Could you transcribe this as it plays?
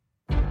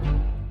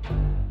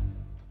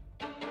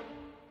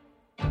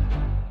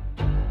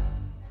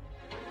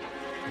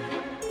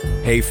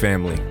Hey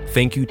family,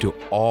 thank you to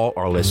all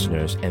our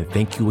listeners and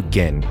thank you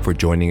again for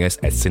joining us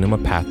at Cinema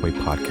Pathway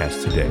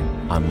Podcast today.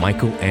 I'm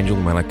Michael Angel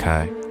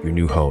Malachi, your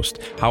new host.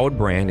 Howard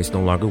Brand is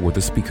no longer with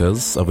us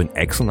because of an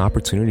excellent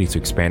opportunity to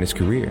expand his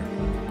career.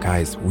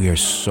 Guys, we are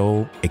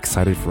so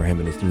excited for him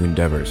and his new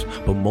endeavors,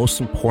 but most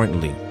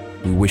importantly,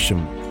 we wish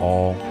him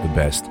all the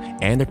best.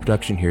 And the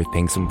production here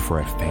thanks him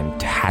for a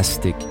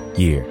fantastic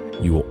year.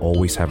 You will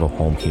always have a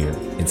home here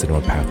in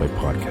Cinema Pathway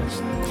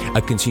Podcast.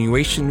 A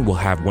continuation will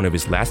have one of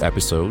his last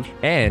episodes,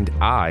 and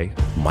I,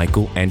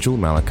 Michael Angel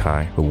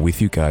Malachi, will be with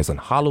you guys on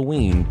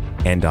Halloween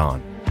and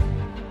on.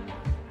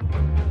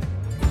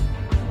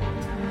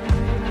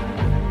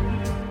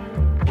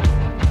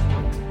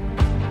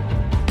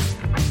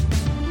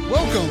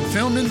 Welcome,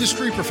 film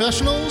industry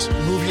professionals,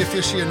 movie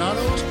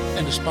aficionados,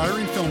 and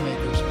aspiring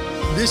filmmakers.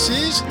 This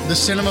is the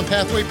Cinema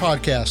Pathway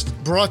Podcast,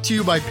 brought to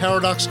you by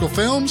Paradoxical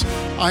Films.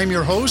 I'm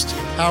your host,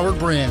 Howard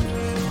Brand.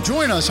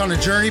 Join us on a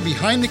journey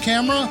behind the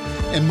camera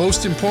and,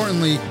 most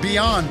importantly,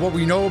 beyond what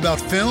we know about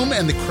film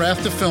and the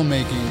craft of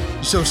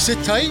filmmaking. So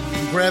sit tight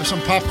and grab some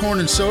popcorn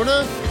and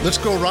soda. Let's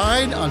go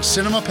ride on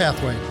Cinema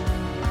Pathway.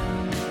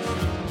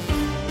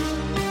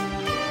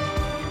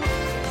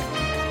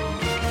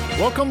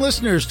 Welcome,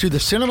 listeners, to the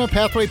Cinema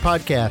Pathway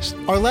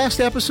Podcast. Our last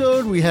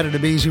episode, we had an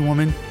amazing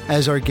woman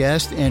as our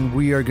guest, and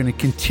we are going to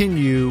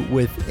continue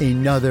with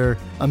another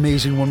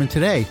amazing woman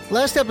today.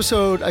 Last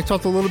episode, I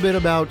talked a little bit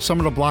about some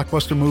of the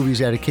blockbuster movies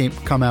that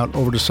have come out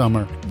over the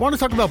summer. I want to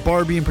talk about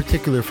Barbie in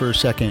particular for a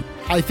second.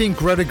 I think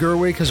Greta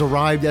Gerwig has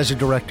arrived as a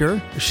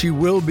director. She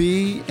will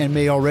be, and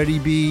may already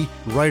be,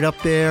 right up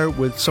there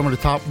with some of the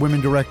top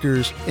women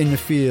directors in the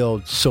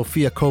field.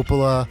 Sofia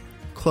Coppola,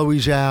 Chloe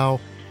Zhao,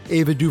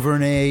 Ava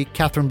DuVernay,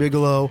 Catherine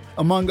Bigelow,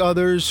 among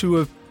others who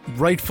have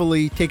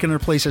rightfully taken her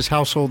place as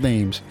household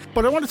names.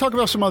 But I want to talk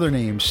about some other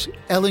names.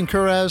 Ellen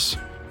Kuras,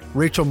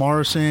 Rachel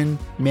Morrison,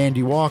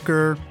 Mandy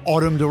Walker,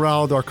 Autumn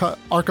Doral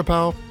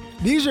Archipel.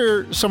 These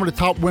are some of the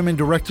top women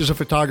directors of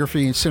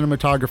photography and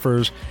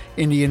cinematographers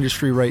in the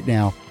industry right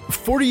now.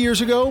 40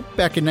 years ago,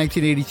 back in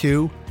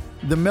 1982,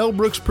 the Mel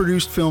Brooks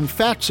produced film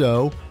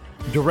Fatso,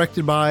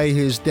 directed by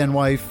his then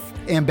wife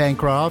Anne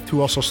Bancroft,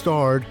 who also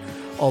starred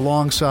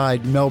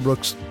alongside Mel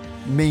Brooks'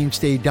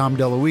 mainstay Dom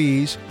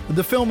DeLuise.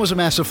 The film was a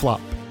massive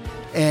flop,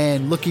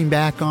 and looking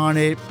back on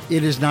it,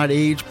 it has not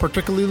aged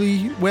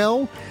particularly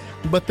well,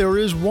 but there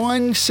is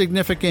one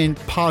significant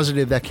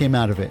positive that came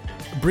out of it.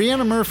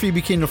 Brianna Murphy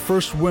became the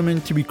first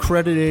woman to be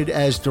credited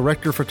as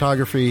director of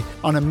photography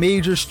on a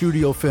major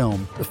studio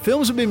film. The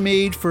films have been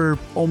made for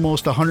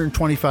almost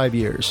 125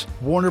 years.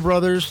 Warner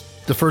Brothers,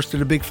 the first of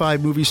the big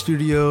five movie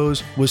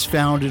studios, was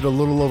founded a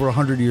little over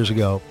 100 years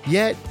ago.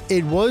 Yet,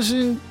 it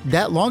wasn't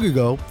that long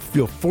ago,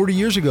 40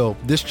 years ago,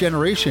 this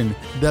generation,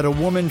 that a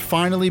woman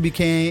finally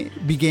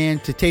began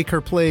to take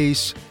her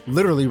place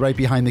literally right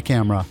behind the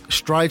camera.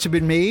 Strides have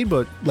been made,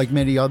 but like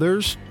many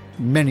others,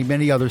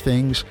 many other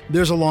things,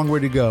 there's a long way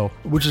to go,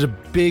 which is a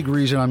big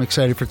reason I'm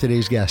excited for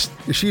today's guest.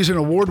 She's an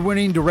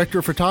award-winning director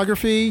of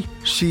photography.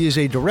 She is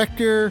a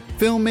director,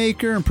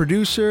 filmmaker, and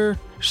producer.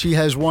 She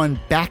has won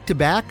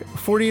back-to-back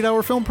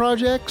 48-hour film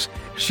projects.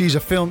 She's a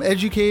film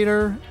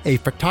educator, a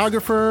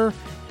photographer,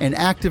 an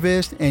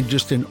activist, and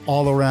just an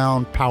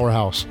all-around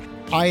powerhouse.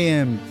 I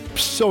am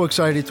so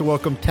excited to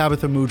welcome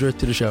Tabatha Mudra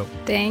to the show.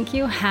 Thank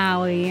you,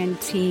 Howie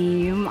and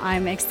team.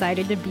 I'm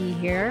excited to be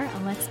here.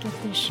 Let's get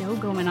this show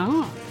going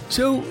on.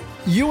 So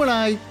you and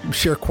I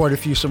share quite a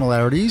few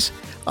similarities.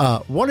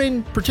 One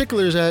in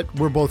particular is that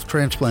we're both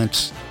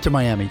transplants to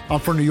Miami.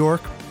 I'm from New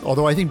York.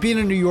 Although I think being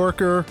a New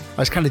Yorker,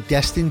 I was kind of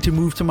destined to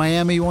move to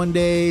Miami one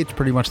day. It's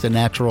pretty much the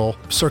natural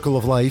circle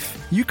of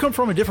life. You come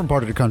from a different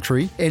part of the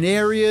country, an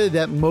area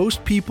that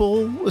most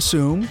people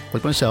assume,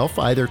 like myself,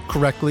 either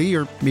correctly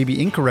or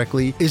maybe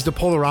incorrectly, is the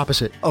polar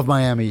opposite of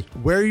Miami.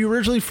 Where are you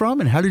originally from,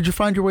 and how did you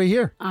find your way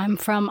here? I'm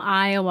from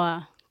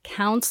Iowa,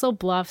 Council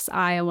Bluffs,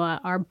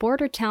 Iowa. Our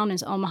border town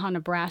is Omaha,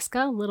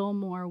 Nebraska, a little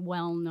more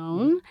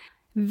well-known.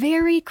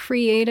 Very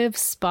creative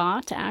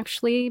spot,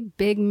 actually.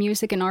 Big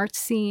music and art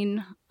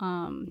scene,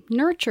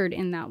 nurtured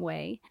in that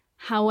way.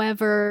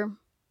 However,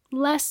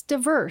 less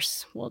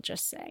diverse, we'll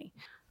just say.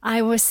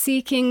 I was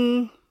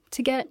seeking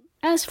to get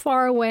as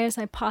far away as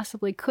I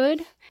possibly could,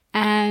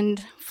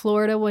 and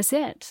Florida was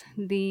it.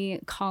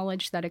 The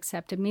college that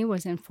accepted me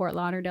was in Fort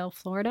Lauderdale,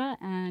 Florida,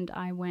 and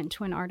I went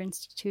to an art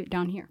institute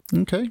down here.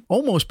 Okay.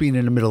 Almost being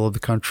in the middle of the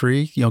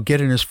country,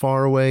 getting as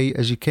far away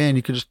as you can.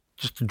 You could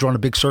just draw a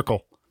big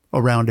circle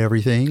around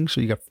everything.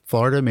 So you got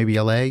Florida, maybe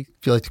LA.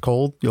 If you like the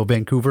cold,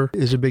 Vancouver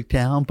is a big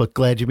town, but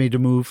glad you made the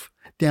move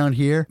down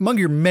here. Among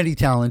your many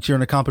talents, you're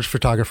an accomplished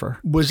photographer.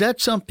 Was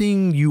that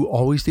something you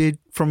always did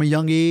from a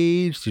young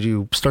age? Did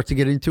you start to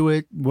get into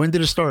it? When did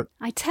it start?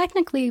 I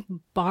technically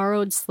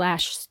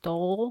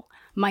borrowed/stole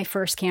my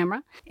first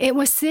camera. It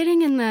was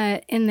sitting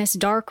in this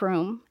dark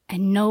room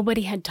and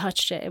nobody had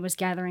touched it. It was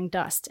gathering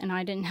dust and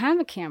I didn't have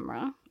a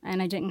camera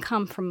and I didn't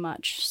come from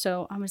much.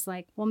 So I was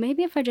like, well,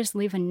 maybe if I just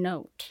leave a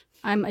note.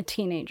 I'm a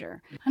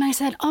teenager. And I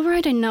said, I'll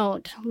write a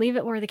note, leave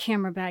it where the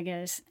camera bag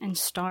is, and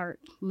start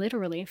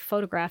literally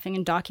photographing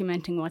and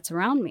documenting what's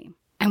around me.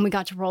 And we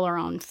got to roll our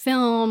own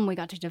film. We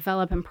got to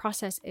develop and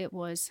process. It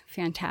was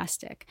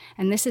fantastic.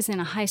 And this is in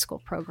a high school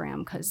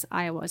program because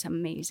Iowa was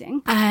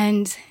amazing.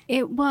 And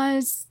that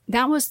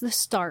was the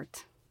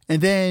start.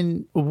 And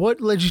then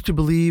what led you to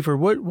believe, or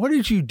what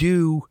did you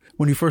do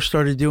when you first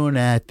started doing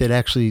that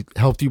actually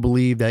helped you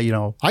believe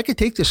that, I could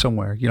take this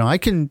somewhere, I'm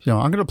going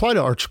to apply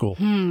to art school?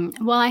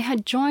 Well, I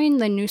had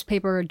joined the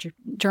newspaper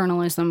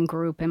journalism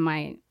group in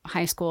my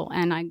high school,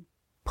 and I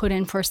put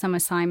in for some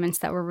assignments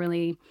that were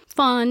really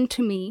fun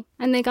to me,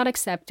 and they got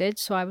accepted.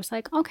 So I was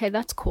like, okay,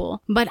 that's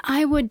cool. But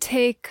I would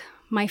take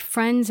my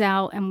friends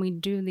out and we'd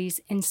do these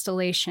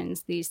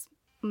installations, these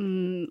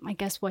I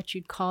guess what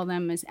you'd call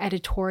them as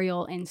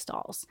editorial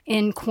installs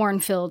in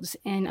cornfields,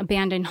 in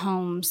abandoned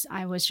homes.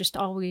 I was just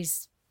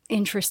always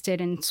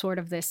interested in sort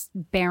of this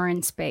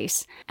barren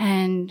space.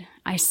 And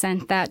I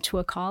sent that to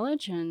a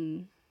college,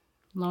 and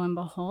lo and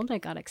behold, I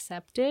got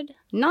accepted.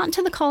 Not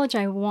to the college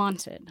I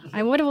wanted.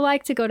 I would have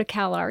liked to go to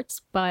Cal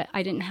Arts, but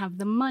I didn't have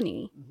the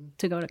money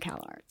to go to Cal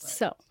Arts. Right.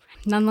 So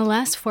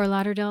nonetheless, Fort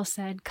Lauderdale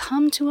said,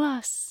 come to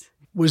us.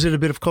 Was it a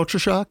bit of culture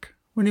shock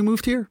when you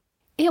moved here?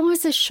 It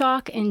was a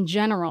shock in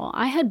general.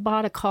 I had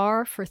bought a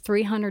car for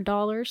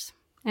 $300,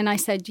 and I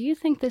said, do you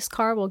think this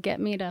car will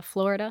get me to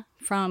Florida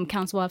from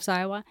Council Bluffs,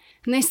 Iowa?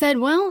 And they said,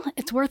 well,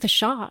 it's worth a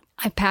shot.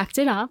 I packed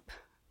it up.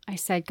 I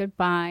said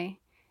goodbye.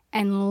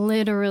 And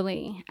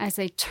literally, as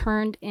I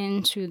turned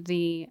into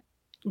the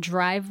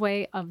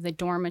driveway of the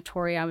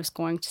dormitory I was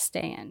going to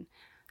stay in,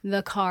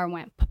 the car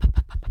went.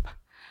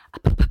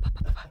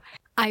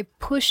 I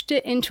pushed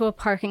it into a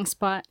parking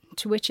spot,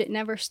 to which it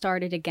never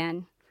started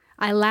again.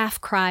 I laughed,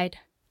 cried,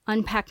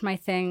 unpacked my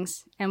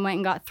things, and went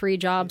and got 3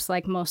 jobs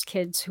like most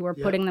kids who are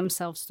putting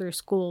themselves through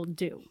school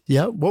do.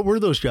 Yeah. What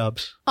were those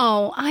jobs?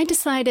 Oh, I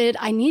decided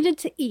I needed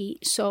to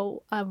eat,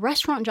 so a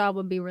restaurant job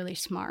would be really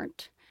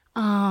smart.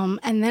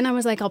 And then I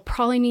was like, I'll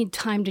probably need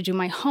time to do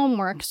my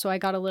homework, so I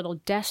got a little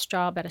desk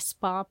job at a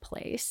spa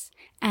place.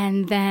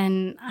 And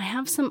then I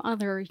have some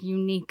other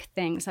unique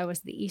things. I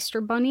was the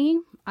Easter Bunny.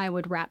 I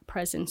would wrap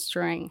presents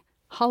during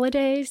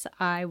holidays.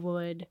 I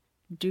would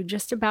do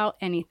just about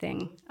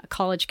anything a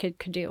college kid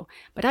could do.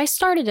 But I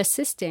started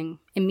assisting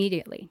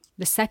immediately,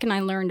 the second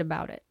I learned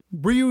about it.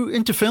 Were you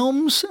into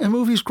films and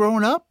movies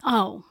growing up?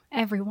 Oh,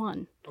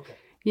 everyone. Okay.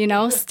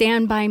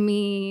 Stand By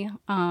Me,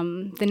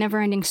 The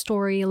Neverending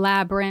Story,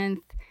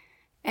 Labyrinth,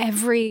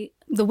 The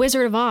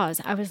Wizard of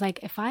Oz. I was like,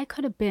 if I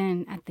could have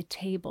been at the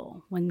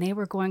table when they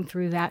were going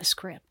through that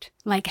script,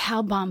 like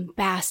how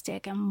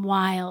bombastic and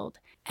wild,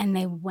 and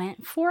they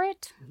went for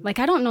it. Like,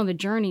 I don't know the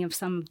journey of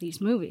some of these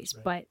movies,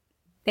 but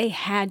they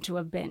had to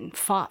have been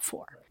fought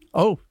for.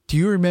 Oh, do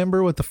you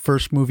remember what the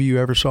first movie you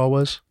ever saw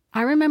was?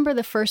 I remember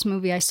the first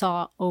movie I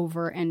saw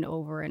over and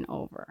over and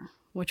over,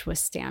 which was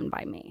Stand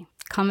By Me.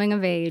 Coming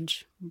of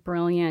age,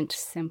 brilliant,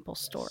 simple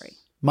story.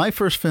 My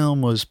first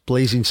film was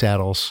Blazing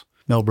Saddles,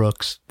 Mel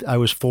Brooks. I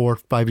was 4,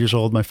 5 years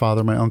old. My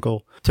father, my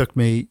uncle took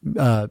me.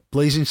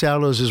 Blazing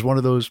Saddles is one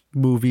of those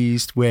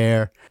movies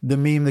where the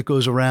meme that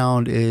goes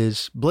around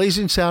is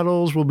Blazing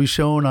Saddles will be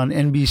shown on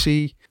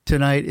NBC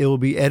tonight. It will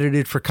be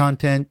edited for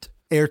content.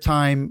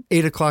 Airtime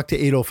 8 o'clock to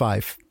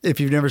 8:05.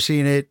 If you've never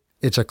seen it,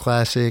 it's a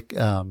classic,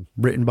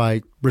 written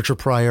by Richard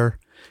Pryor,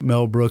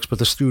 Mel Brooks, but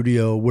the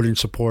studio wouldn't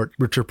support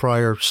Richard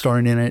Pryor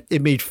starring in it.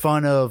 It made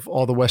fun of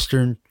all the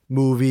Western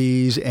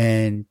movies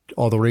and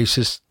all the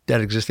racists that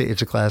existed.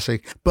 It's a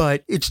classic,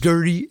 but it's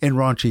dirty and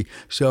raunchy.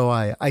 So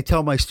I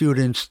tell my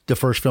students the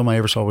first film I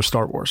ever saw was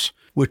Star Wars,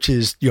 which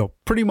is,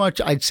 pretty much,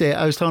 I'd say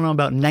I was telling them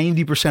about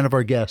 90% of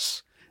our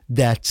guests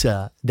that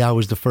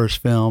was the first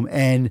film.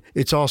 And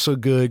it's also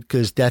good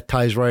because that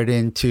ties right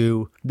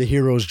into the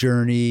hero's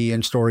journey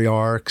and story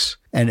arcs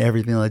and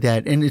everything like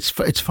that. And it's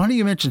funny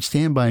you mentioned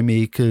Stand By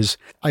Me because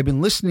I've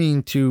been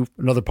listening to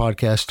another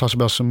podcast, talks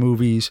about some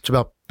movies. It's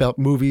about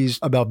movies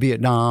about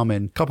Vietnam,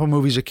 and a couple of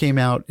movies that came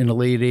out in the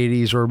late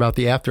 80s or about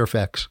the after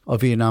effects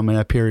of Vietnam in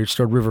that period.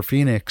 Starred River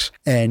Phoenix.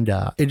 And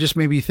it just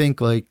made me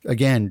think, like,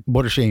 again,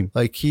 what a shame.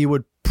 Like, he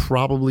would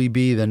probably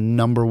be the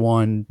number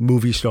one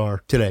movie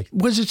star today.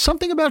 Was it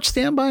something about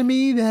Stand By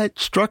Me that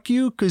struck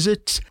you? Because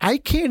I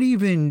can't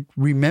even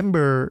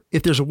remember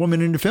if there's a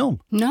woman in the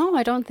film. No,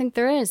 I don't think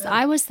there is.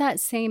 I was that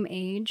same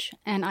age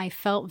and I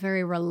felt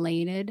very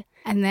related.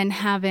 And then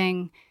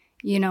having,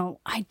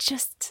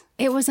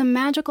 it was a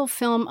magical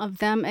film of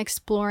them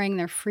exploring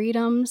their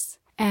freedoms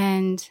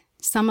and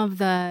some of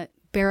the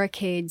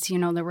barricades,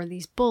 there were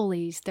these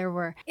bullies,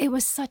 it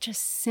was such a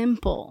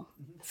simple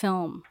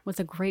film with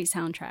a great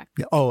soundtrack.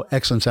 Oh,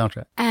 excellent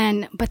soundtrack.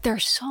 But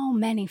there's so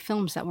many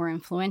films that were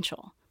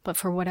influential, but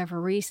for whatever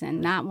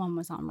reason, that one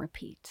was on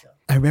repeat.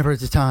 I remember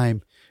at the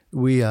time,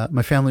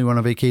 my family went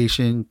on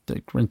vacation,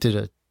 rented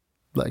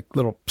a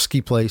little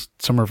ski place,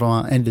 summer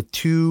Vermont, and the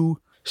 2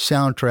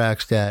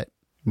 soundtracks that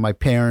my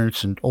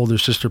parents and older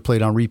sister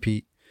played on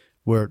repeat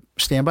were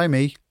Stand By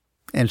Me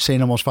and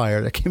St. Elmo's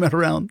Fire that came out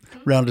around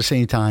the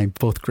same time,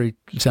 both great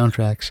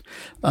soundtracks.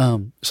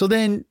 So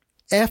then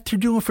after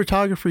doing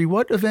photography,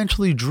 what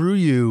eventually drew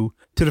you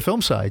to the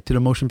film side, to the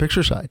motion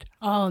picture side?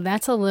 Oh,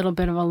 that's a little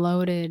bit of a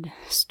loaded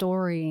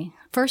story.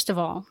 First of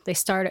all, they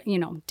started,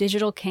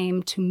 digital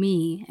came to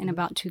me in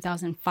about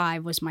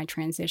 2005 was my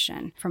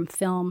transition from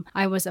film.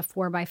 I was a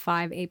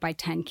 4x5,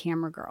 8x10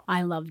 camera girl.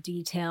 I love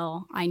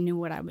detail. I knew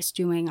what I was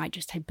doing. I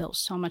just had built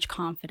so much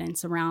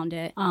confidence around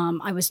it.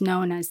 I was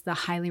known as the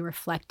highly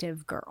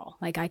reflective girl.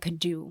 Like I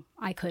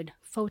could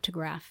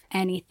photograph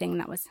anything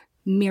that was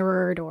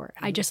mirrored, or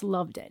I just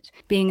loved it,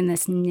 being in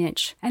this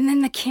niche. And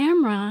then the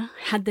camera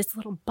had this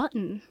little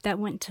button that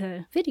went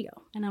to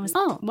video. And I was,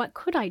 what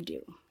could I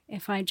do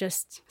if I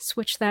just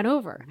switched that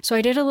over? So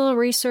I did a little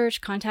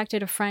research,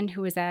 contacted a friend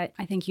who was at,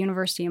 I think,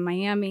 University of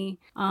Miami,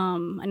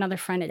 another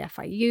friend at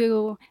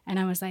FIU. And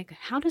I was like,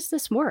 how does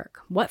this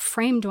work? What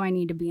frame do I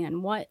need to be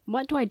in? What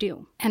do I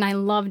do? And I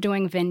love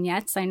doing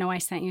vignettes. I know I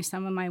sent you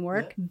some of my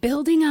work. Yeah.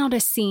 Building out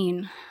a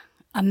scene,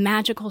 a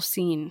magical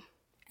scene,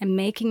 and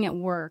making it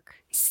work.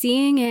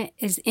 Seeing it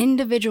as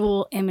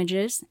individual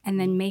images and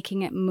then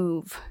making it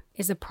move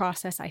is a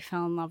process I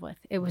fell in love with.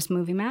 It was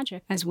movie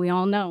magic, as we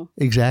all know.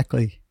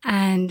 Exactly.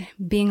 And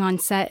being on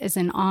set is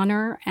an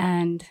honor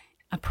and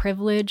a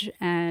privilege,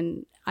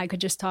 and I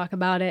could just talk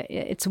about it.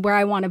 It's where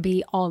I want to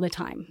be all the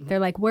time. They're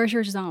like, where's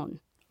your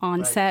zone?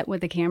 On set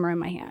with the camera in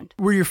my hand.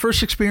 Were your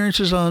first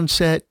experiences on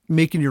set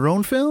making your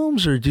own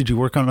films, or did you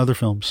work on other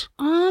films?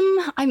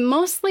 I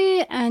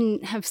mostly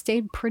and have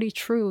stayed pretty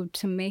true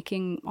to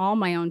making all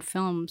my own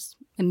films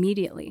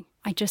immediately.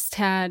 I just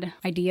had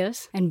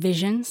ideas and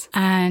visions.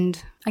 And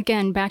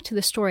again, back to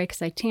the story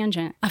because I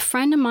tangent. A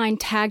friend of mine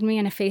tagged me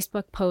in a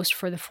Facebook post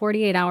for the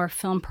 48-hour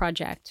film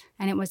project,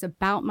 and it was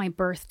about my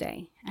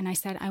birthday. And I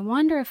said, I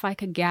wonder if I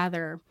could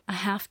gather a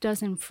half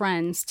dozen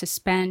friends to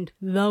spend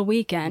the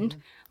weekend,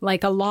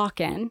 like a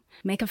lock-in,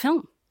 make a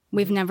film.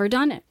 We've never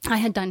done it. I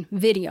had done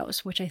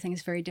videos, which I think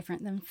is very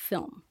different than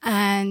film.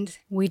 And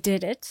we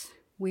did it.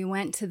 We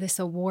went to this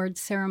award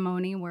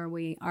ceremony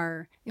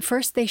where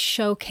first they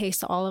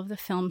showcased all of the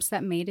films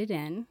that made it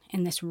in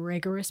this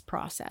rigorous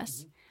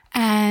process.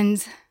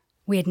 And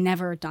we had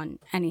never done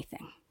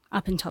anything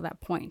up until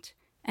that point,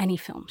 any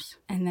films.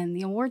 And then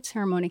the award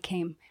ceremony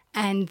came,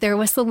 and there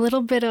was a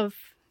little bit of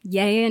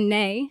yay and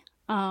nay.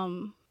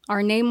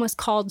 Our name was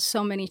called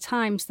so many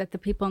times that the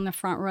people in the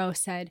front row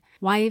said,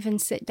 why even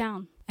sit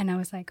down? And I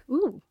was like,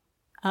 ooh,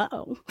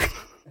 uh-oh.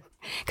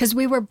 Because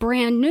we were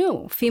brand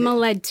new,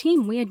 female-led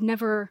team. We had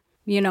never,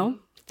 the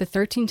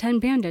 1310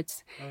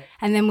 Bandits. Right.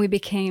 And then we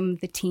became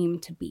the team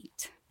to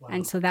beat. Wow.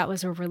 And so that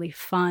was a really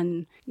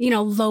fun,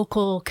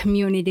 local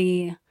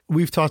community.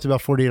 We've talked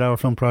about 48-hour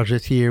film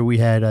project here. We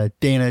had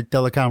Dana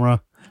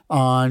Delacamera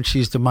on.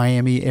 She's the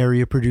Miami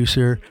area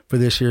producer for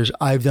this year's.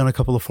 I've done a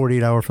couple of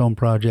 48-hour film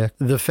projects.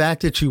 The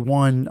fact that you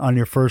won on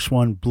your first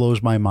one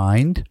blows my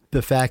mind.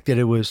 The fact that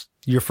it was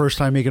your first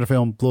time making a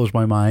film blows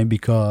my mind,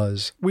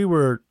 because we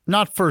were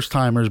not first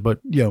timers, but,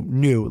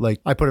 new.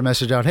 Like, I put a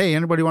message out, hey,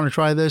 anybody want to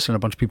try this? And a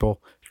bunch of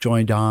people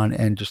joined on,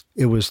 and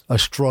it was a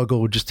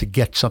struggle just to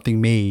get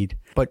something made.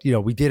 But,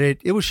 we did it.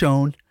 It was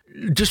shown.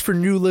 Just for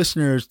new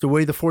listeners, the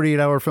way the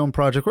 48-hour film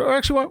project, or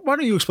actually, why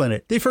don't you explain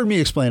it? They've heard me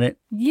explain it.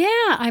 Yeah,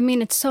 I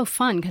mean, it's so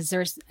fun because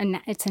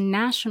it's a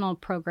national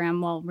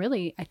program. Well,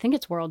 really, I think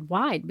it's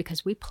worldwide,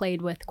 because we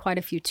played with quite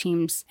a few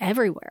teams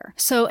everywhere.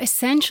 So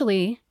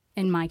essentially,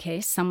 in my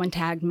case, someone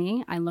tagged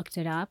me, I looked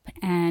it up,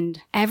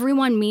 and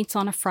everyone meets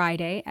on a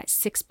Friday at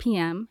 6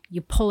 p.m. You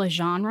pull a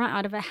genre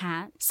out of a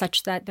hat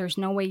such that there's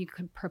no way you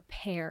could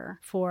prepare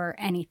for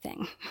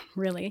anything,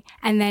 really.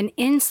 And then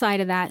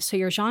inside of that, so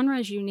your genre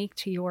is unique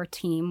to your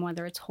team,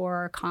 whether it's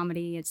horror,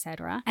 comedy,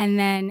 etc. And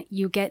then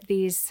you get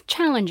these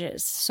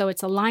challenges. So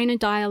it's a line of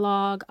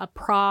dialogue, a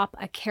prop,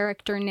 a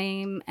character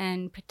name,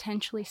 and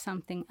potentially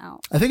something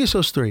else. I think it's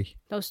those three.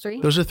 Those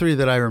three? Those are three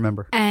that I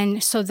remember.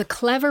 And so the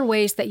clever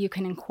ways that you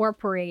can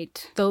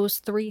incorporate those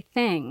three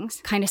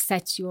things kind of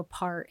sets you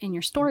apart in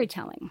your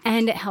storytelling.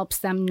 And it helps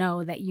them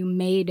know that you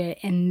made it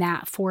in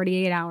that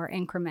 48-hour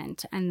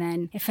increment. And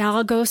then if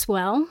all goes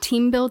well,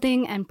 team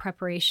building and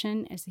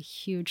preparation is a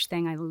huge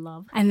thing I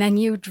love. And then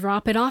you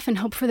drop it off and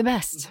hope for the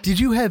best.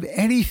 Did you have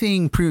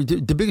anything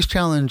the biggest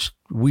challenge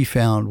we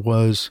found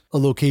was a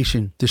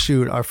location to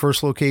shoot. Our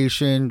first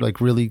location,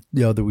 really,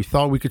 that we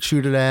thought we could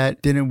shoot it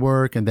at, didn't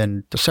work. And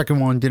then the second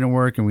one didn't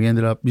work, and we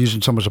ended up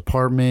using someone's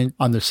apartment.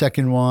 On the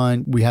second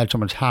one, we had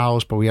someone's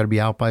house, but we had to be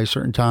out by a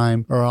certain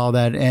time or all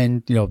that.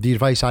 And, the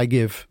advice I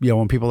give,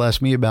 when people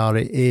ask me about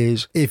it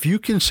is, if you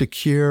can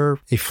secure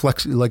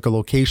a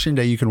location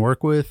that you can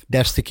work with,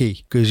 that's the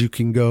key, because you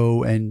can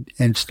go and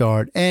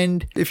start.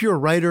 And if you're a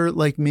writer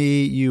like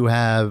me, you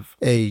have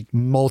a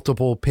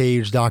multiple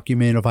page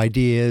document of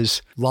ideas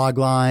notes, log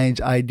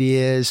lines,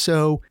 ideas.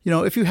 So,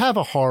 if you have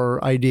a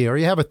horror idea or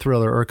you have a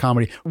thriller or a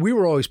comedy, we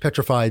were always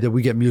petrified that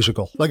we get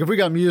musical. Like if we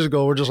got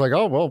musical, we're just like,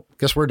 oh, well,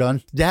 guess we're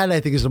done. That I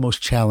think is the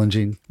most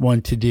challenging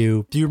one to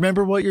do. Do you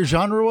remember what your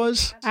genre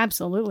was?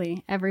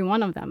 Absolutely. Every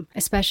one of them,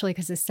 especially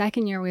because the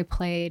second year we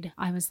played,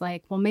 I was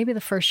like, well, maybe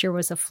the first year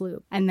was a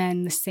fluke. And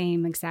then the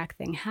same exact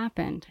thing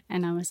happened.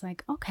 And I was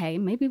like, okay,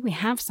 maybe we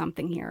have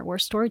something here. We're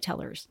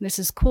storytellers. This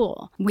is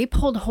cool. We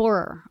pulled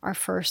horror our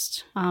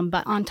first,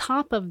 but on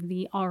top of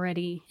the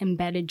already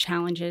embedded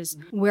challenges,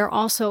 we're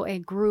also a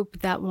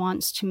group that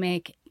wants to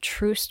make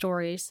true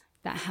stories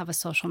that have a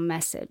social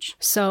message.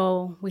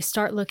 So we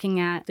start looking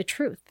at the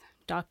truth,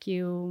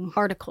 docu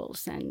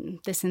articles and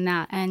this and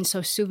that. And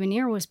so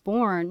Souvenir was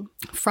born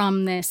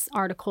from this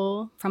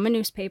article from a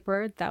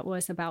newspaper that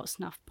was about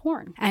snuff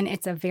porn. And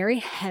it's a very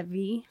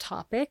heavy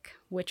topic,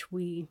 which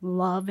we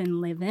love and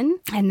live in.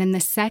 And then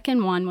the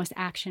second one was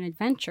action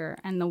adventure.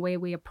 And the way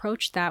we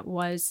approached that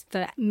was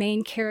the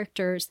main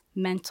character's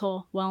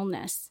mental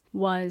wellness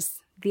was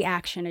the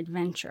action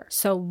adventure.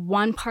 So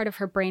one part of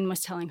her brain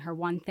was telling her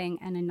one thing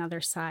and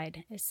another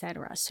side,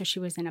 etc. So she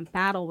was in a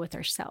battle with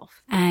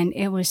herself. And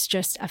it was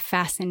just a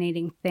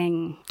fascinating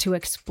thing to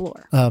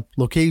explore.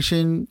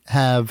 Location,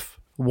 have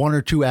one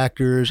or two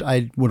actors.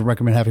 I would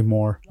recommend having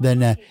more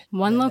than that.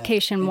 One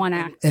location, one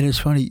actor. And it's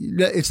funny.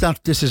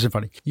 This isn't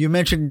funny. You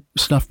mentioned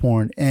snuff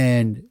porn,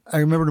 and I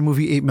remember the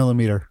movie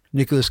 8mm,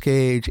 Nicolas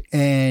Cage.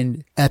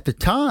 And at the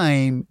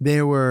time,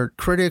 there were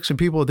critics and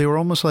people, they were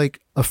almost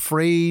like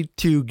afraid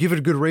to give it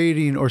a good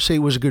rating or say it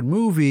was a good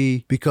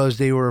movie because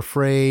they were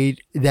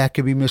afraid that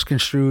could be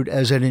misconstrued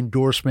as an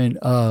endorsement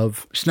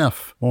of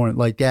snuff or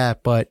like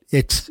that. But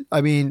it's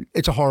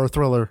a horror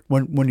thriller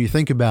when you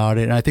think about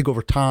it. And I think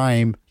over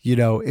time,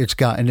 it's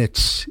gotten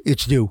its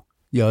due.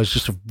 It's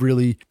just a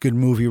really good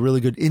movie,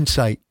 really good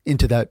insight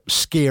into that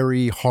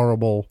scary,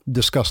 horrible,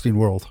 disgusting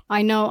world.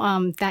 I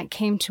know that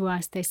came to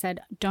us. They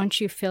said,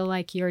 don't you feel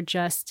like you're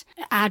just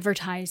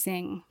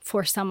advertising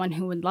for someone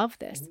who would love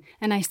this?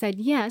 And I said,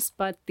 yes,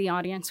 but the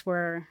audience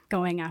we're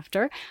going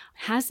after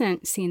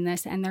hasn't seen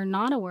this and they're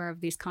not aware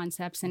of these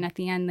concepts. And at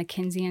the end, the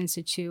Kinsey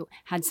Institute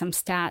had some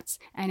stats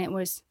and it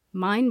was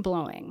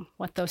mind-blowing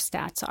what those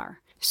stats are.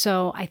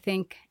 So I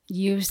think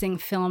using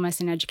film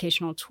as an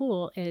educational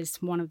tool is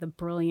one of the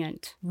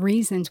brilliant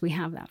reasons we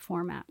have that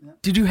format.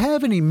 Did you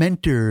have any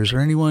mentors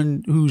or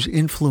anyone who's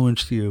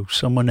influenced you?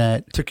 Someone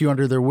that took you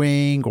under their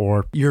wing,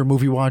 or you're a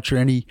movie watcher,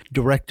 any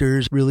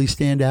directors really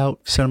stand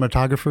out,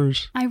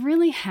 cinematographers? I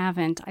really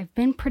haven't. I've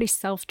been pretty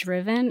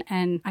self-driven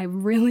and I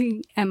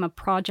really am a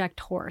project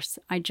horse.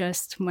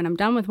 When I'm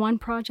done with one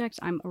project,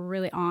 I'm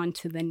really on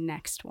to the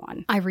next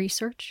one. I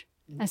research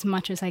as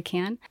much as I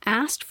can.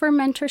 Asked for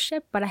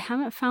mentorship, but I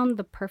haven't found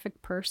the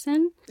perfect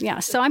person. Yeah,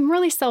 so I'm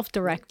really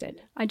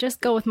self-directed. I just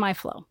go with my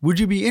flow. Would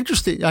you be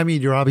interested?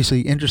 You're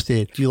obviously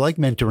interested. Do you like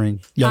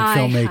mentoring young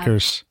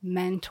filmmakers? I have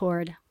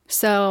mentored.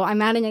 So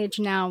I'm at an age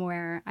now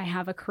where I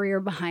have a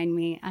career behind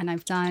me and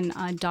I've done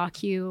a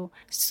docu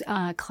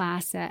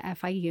class at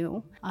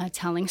FIU,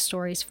 telling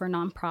stories for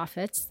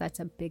nonprofits. That's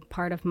a big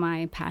part of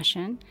my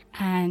passion.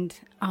 And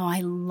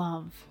I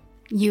love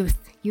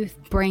youth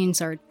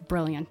brains are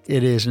brilliant.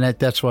 It is. And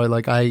that's why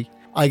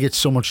I get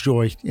so much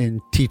joy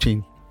in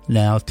teaching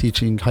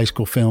high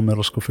school film,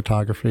 middle school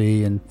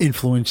photography, and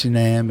influencing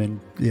them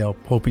and,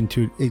 hoping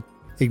to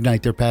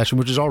ignite their passion,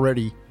 which is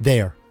already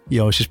there.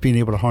 It's just being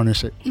able to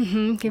harness it.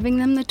 Mm-hmm. Giving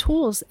them the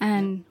tools,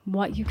 and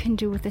what you can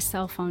do with a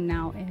cell phone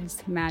now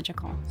is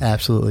magical.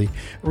 Absolutely.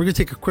 We're going to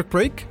take a quick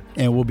break,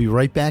 and we'll be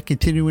right back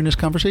continuing this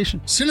conversation.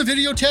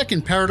 Cinevideotech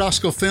and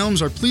Paradoxical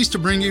Films are pleased to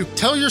bring you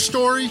Tell Your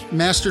Story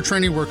Master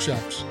Training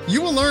Workshops.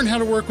 You will learn how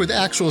to work with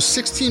actual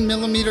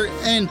 16mm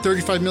and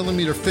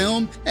 35mm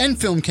film and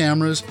film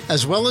cameras,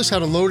 as well as how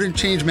to load and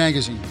change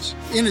magazines.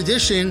 In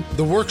addition,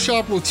 the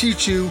workshop will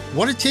teach you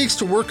what it takes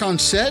to work on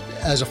set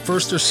as a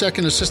first or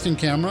second assistant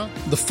camera,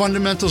 the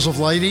fundamentals of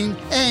lighting,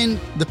 and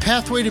the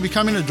pathway to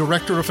becoming a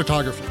director of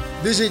photography.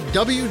 Visit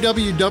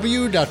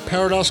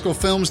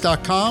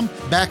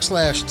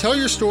www.paradoxicalfilms.com/tell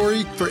your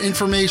story for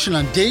information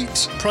on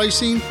dates,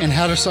 pricing, and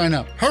how to sign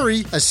up.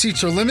 Hurry, as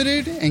seats are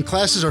limited and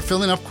classes are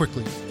filling up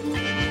quickly.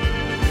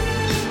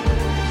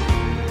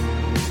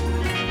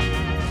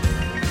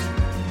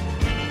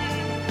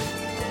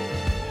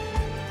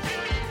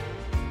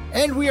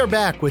 And we are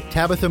back with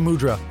Tabatha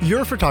Mudra. You're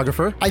a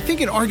photographer. I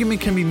think an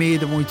argument can be made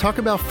that when we talk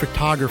about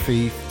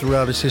photography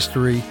throughout its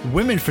history,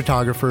 women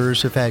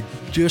photographers have had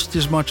just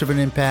as much of an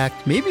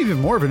impact, maybe even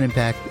more of an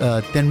impact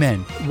than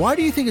men. Why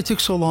do you think it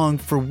took so long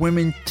for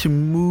women to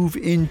move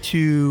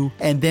into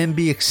and then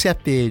be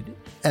accepted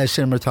as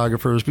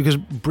cinematographers? Because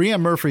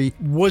Brianne Murphy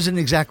wasn't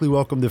exactly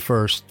welcomed at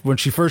first. When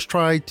she first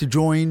tried to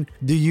join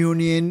the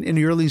union in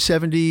the early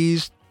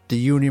 70s, the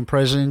union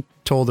president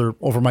told her,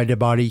 over my dead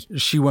body.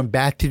 She went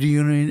back to the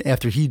union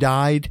after he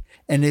died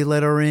and they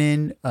let her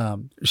in.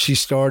 She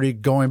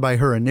started going by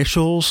her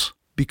initials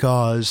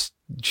because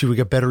she would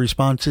get better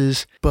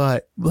responses.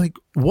 But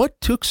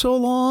what took so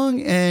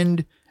long?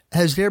 And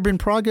has there been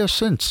progress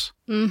since?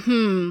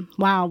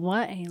 Wow,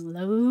 what a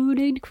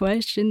loaded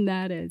question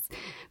that is.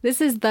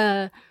 This is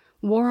the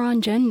war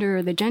on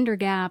gender, the gender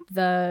gap,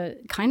 the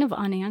kind of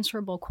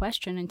unanswerable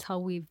question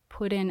until we've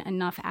put in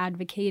enough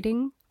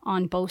advocating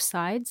on both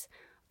sides.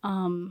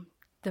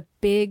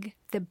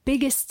 The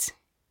biggest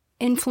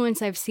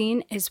influence I've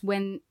seen is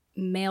when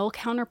male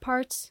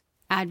counterparts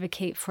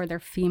advocate for their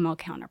female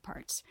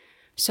counterparts.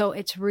 So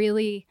it's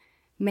really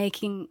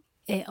making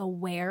it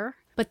aware.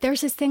 But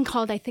there's this thing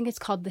called, I think it's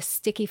called the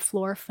sticky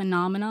floor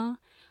phenomena,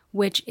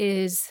 which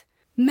is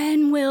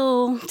men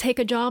will take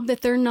a job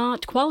that they're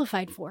not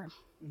qualified for.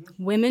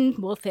 Women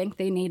will think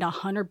they need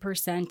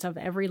 100% of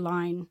every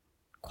line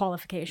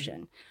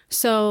qualification.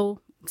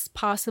 So it's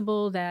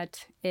possible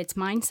that it's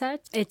mindset.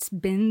 It's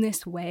been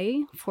this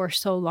way for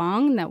so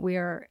long that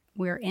we're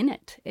in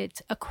it.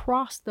 It's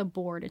across the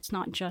board. It's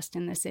not just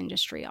in this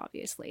industry,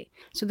 obviously.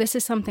 So this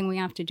is something we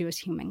have to do as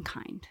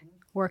humankind,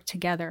 work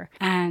together.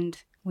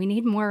 And we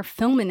need more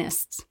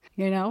feminists,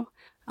 you know?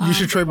 You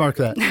should trademark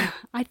that.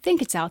 I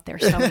think it's out there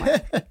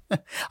somewhere.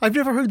 I've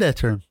never heard that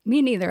term.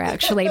 Me neither,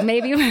 actually.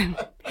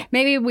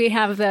 Maybe we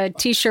have the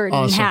T-shirt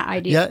and hat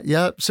idea.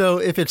 Yeah. So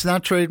if it's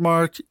not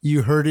trademarked,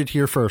 you heard it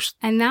here first.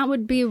 And that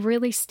would be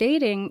really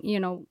stating,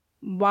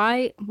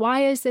 why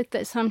is it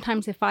that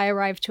sometimes if I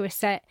arrive to a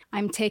set,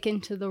 I'm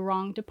taken to the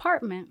wrong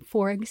department?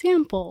 For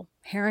example,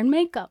 hair and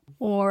makeup,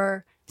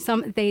 or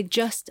they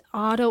just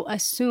auto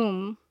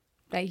assume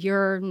that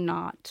you're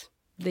not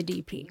the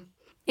DP.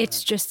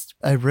 It's just...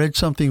 I read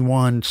something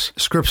once,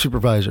 script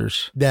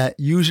supervisors, that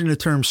using the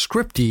term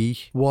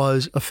scripty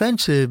was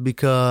offensive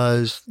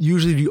because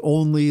usually the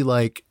only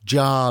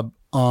job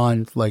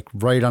on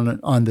right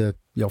on the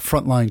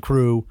frontline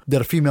crew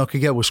that a female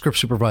could get was script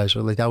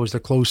supervisor. That was the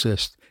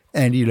closest.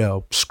 And,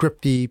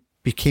 scripty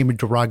became a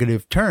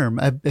derogative term.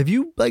 Have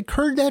you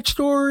heard that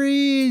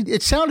story?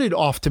 It sounded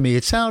off to me.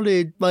 It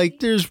sounded like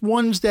there's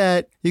ones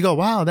that you go,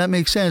 wow, that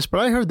makes sense. But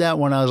I heard that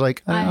one. I was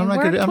like, I'm not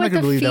going to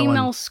believe that one.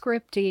 Female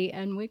scripty,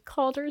 and we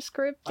called her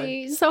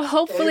scripty. So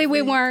hopefully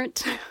we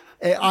weren't.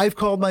 I've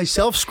called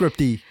myself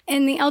scripty.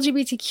 In the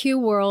LGBTQ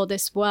world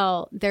as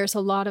well, there's a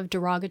lot of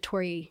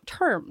derogatory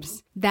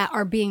terms that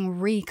are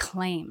being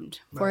reclaimed.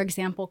 For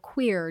example,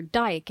 queer,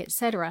 dyke,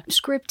 etc.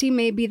 Scripty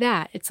may be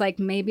that. It's like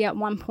maybe at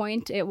one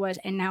point it was,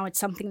 and now it's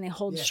something they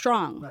hold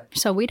strong. Right.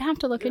 So we'd have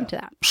to look into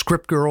that.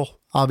 Script girl,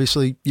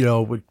 obviously,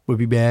 would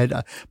be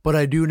bad. But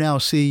I do now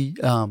see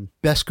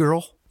best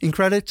girl in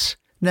credits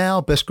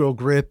now. Best girl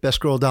grip, best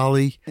girl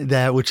dolly,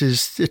 which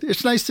is,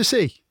 it's nice to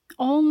see.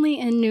 Only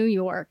in New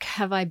York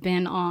have I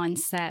been on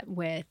set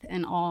with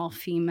an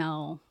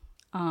all-female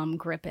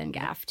grip and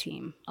gaff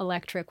team.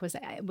 Electric was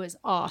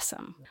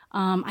awesome.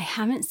 I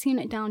haven't seen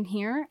it down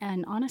here,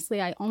 and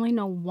honestly, I only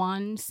know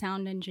one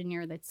sound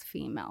engineer that's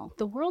female.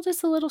 The world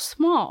is a little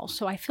small,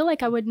 so I feel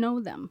like I would know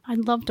them.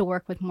 I'd love to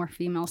work with more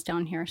females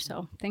down here,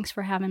 so thanks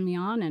for having me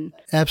on. And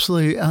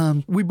absolutely.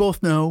 We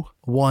both know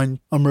one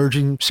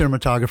emerging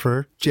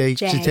cinematographer, Jay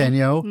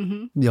Citano.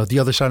 Mm-hmm. The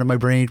other side of my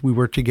brain, we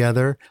work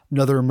together.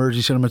 Another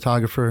emerging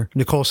cinematographer,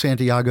 Nicole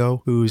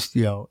Santiago, who's,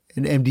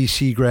 an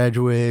MDC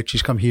graduate.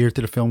 She's come here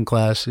to the film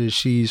classes.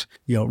 She's,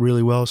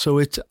 really well.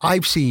 So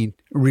I've seen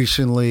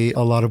recently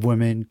a lot of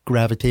women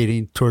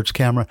gravitating towards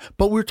camera.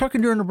 But we were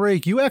talking during the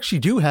break, you actually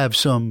do have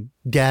some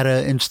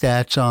data and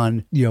stats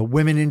on,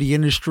 women in the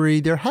industry.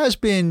 There has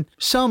been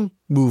some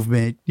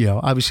movement,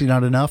 obviously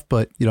not enough,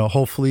 but,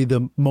 hopefully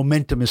the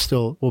momentum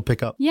will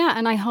pick up. Yeah.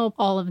 And I hope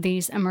all of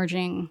these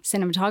emerging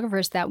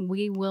cinematographers that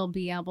we will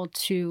be able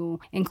to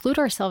include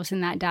ourselves in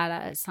that data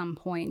at some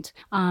point.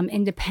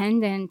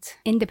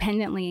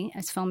 Independently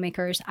as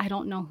filmmakers, I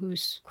don't know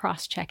who's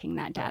cross-checking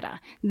that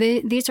data.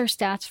 These are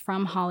stats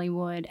from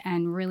Hollywood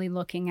and really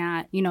looking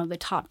at, the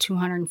top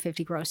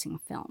 250 grossing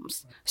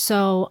films.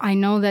 So I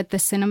know that the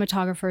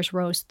cinematographers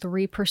rose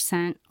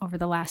 3% over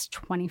the last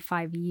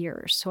 25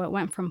 years. So it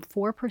went from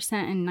 4%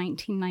 in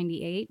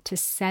 1998 to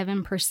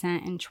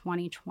 7% in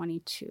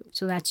 2022.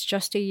 So that's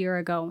just a year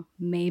ago.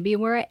 Maybe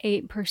we're at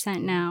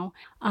 8% now.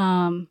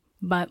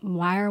 But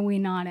why are we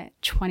not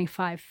at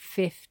 25,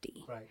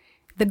 50? Right.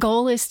 The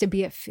goal is to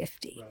be at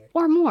 50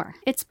 or more.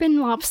 It's been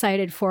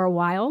lopsided for a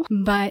while,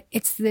 but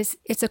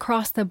it's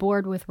across the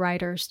board with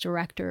writers,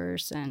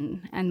 directors,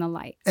 and the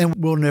like. And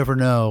we'll never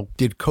know.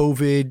 Did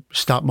COVID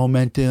stop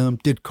momentum?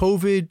 Did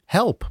COVID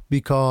help?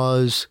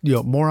 Because,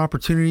 more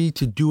opportunity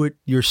to do it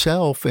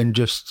yourself and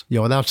just,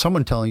 without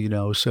someone telling you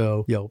no.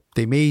 So,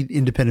 they made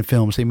independent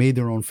films. They made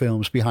their own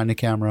films behind the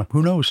camera.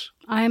 Who knows?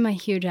 I'm a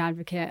huge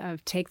advocate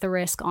of take the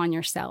risk on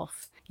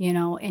yourself.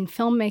 In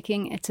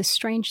filmmaking, it's a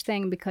strange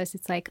thing because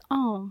it's like,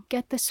 oh,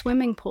 get the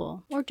swimming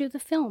pool or do the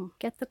film,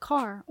 get the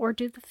car or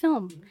do the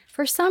film.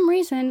 For some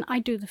reason, I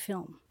do the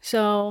film.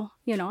 So,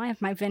 I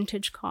have my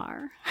vintage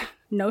car,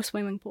 no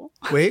swimming pool.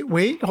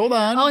 Wait, hold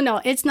on. Oh,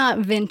 no, it's not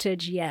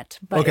vintage yet,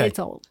 but It's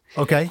old.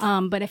 Okay.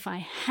 But if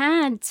I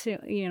had to,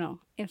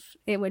 if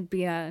it would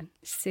be a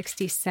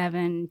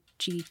 67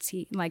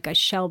 GT, like a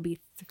Shelby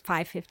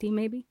 550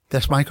 maybe.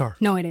 That's my car.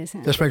 No, it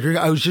isn't. That's my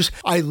car.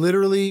 I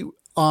literally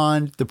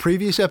On the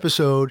previous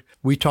episode,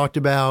 we talked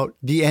about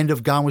the end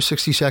of Gone with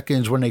 60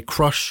 Seconds when they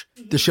crush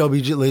the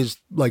Shelby J.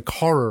 Like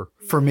horror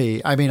for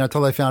me. I mean,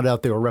 until I found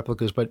out they were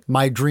replicas, but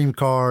my dream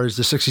car is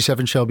the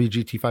 67 Shelby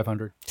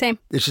GT500. Same.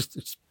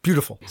 It's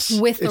beautiful.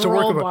 With it's the a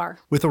work roll of art. bar.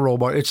 With a roll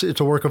bar. It's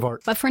a work of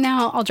art. But for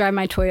now, I'll drive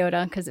my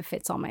Toyota because it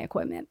fits all my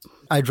equipment.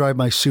 I drive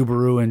my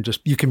Subaru and just,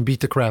 you can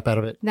beat the crap out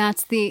of it.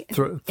 That's the,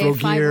 Throw if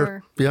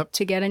gear. I were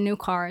to get a new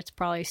car, it's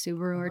probably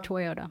Subaru or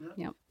Toyota.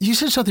 Yep. You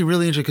said something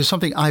really interesting because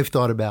something I've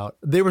thought about.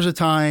 There was a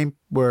time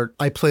where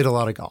I played a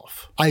lot of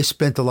golf. I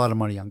spent a lot of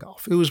money on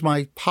golf. It was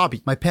my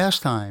hobby, my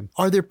pastime.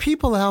 Are there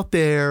people out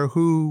there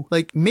who,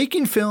 like,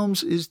 making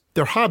films is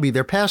their hobby,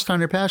 their pastime,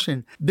 their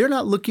passion? They're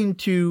not looking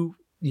to,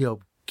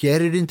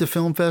 get it into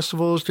film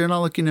festivals. They're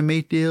not looking to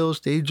make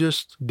deals.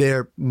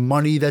 Their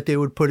money that they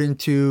would put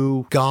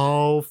into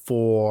golf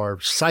or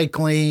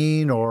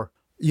cycling or,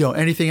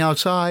 anything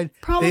outside.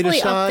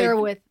 Probably up there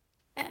with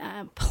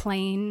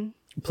plane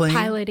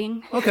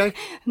piloting. Okay.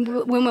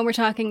 When we're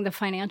talking the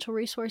financial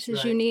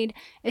resources you need,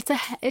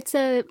 it's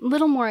a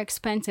little more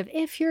expensive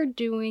if you're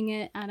doing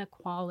it at a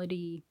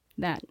quality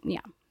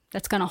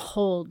that's going to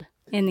hold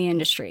in the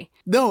industry.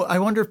 No, I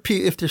wonder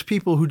if there's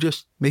people who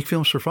just make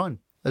films for fun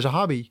as a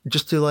hobby,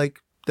 just to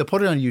they'll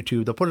put it on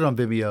YouTube, they'll put it on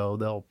Vimeo,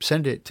 they'll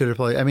send it to their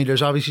play. I mean,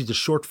 there's obviously the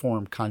short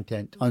form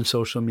content on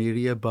social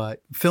media,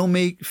 but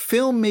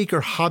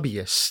filmmaker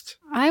hobbyist.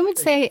 I would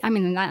say,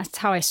 that's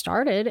how I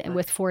started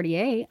with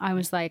 48. I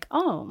was like,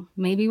 oh,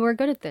 maybe we're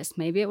good at this.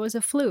 Maybe it was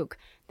a fluke.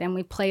 Then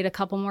we played a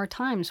couple more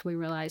times. We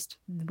realized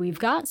we've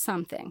got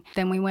something.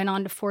 Then we went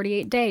on to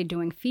 48 Day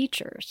doing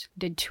features,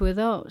 did 2 of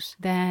those.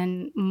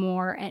 Then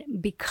more,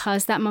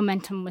 because that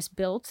momentum was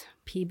built,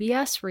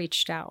 PBS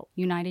reached out,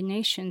 United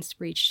Nations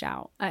reached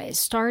out. It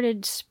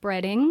started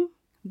spreading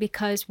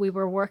because we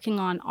were working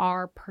on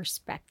our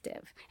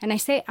perspective. And I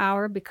say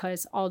our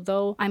because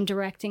although I'm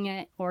directing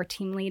it or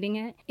team leading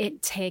it,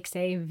 it takes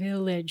a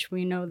village,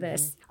 we know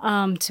this,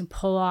 to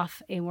pull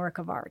off a work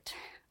of art.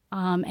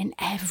 And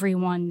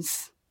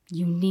everyone's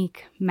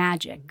unique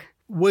magic.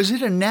 Was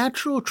it a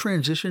natural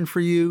transition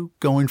for you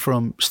going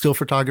from still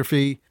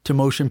photography to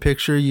motion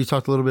picture? You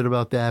talked a little bit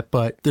about that,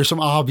 but there's some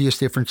obvious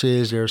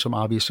differences. There are some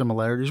obvious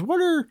similarities.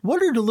 What are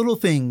the little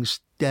things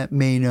that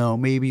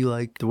maybe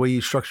like the way you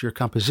structure your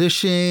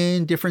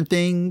composition, different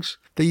things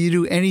that you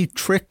do? Any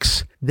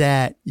tricks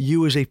that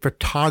you as a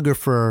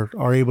photographer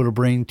are able to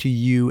bring to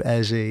you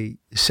as a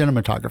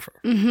cinematographer?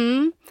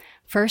 Mm-hmm.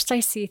 First,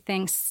 I see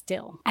things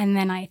still. And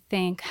then I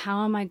think,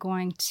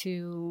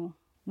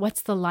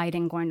 what's the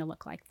lighting going to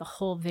look like? The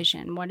whole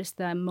vision. What is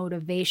the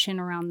motivation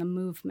around the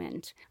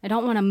movement? I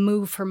don't want to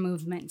move for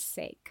movement's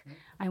sake.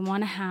 I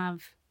want to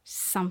have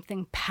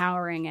something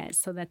powering it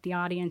so that the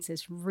audience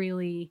is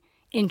really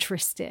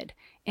interested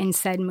in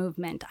said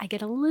movement. I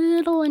get a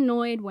little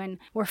annoyed when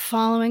we're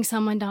following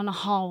someone down a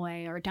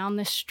hallway or down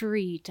the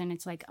street and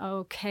it's like,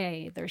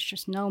 okay, there's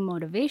just no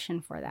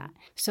motivation for that.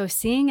 So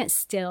seeing it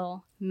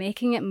still,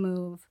 making it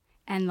move,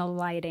 and the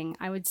lighting.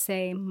 I would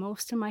say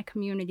most of my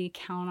community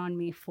count on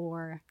me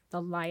for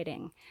the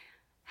lighting.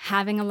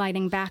 Having a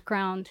lighting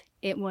background,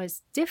 it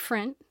was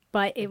different,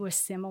 but it was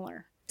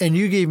similar. And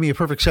you gave me a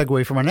perfect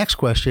segue for my next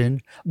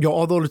question.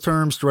 Although the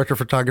terms director of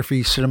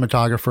photography,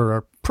 cinematographer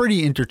are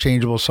pretty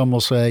interchangeable, some will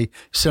say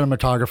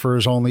cinematographer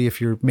is only if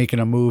you're making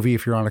a movie,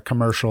 if you're on a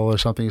commercial or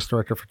something, it's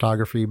director of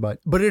photography. But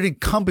it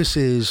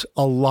encompasses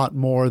a lot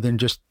more than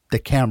just the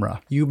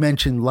camera. You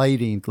mentioned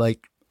lighting.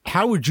 Like,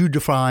 how would you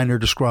define or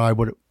describe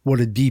what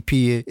a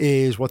DP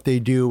is, what they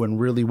do, and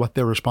really what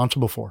they're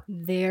responsible for?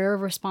 They're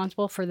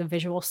responsible for the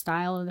visual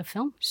style of the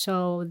film.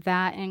 So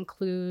that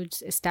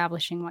includes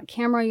establishing what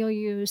camera you'll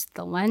use,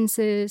 the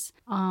lenses,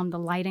 the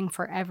lighting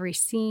for every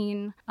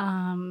scene.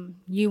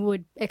 You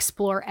would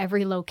explore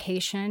every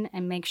location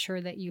and make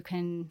sure that you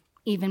can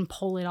even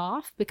pull it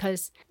off,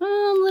 because a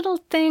little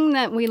thing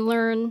that we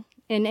learn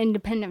in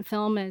independent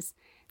film is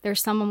there's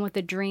someone with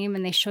a dream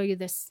and they show you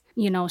this,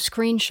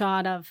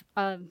 screenshot of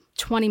a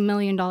 $20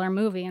 million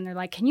movie. And they're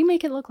like, can you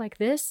make it look like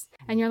this?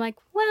 And you're like,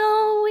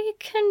 well, we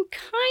can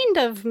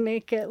kind of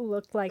make it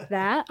look like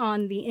that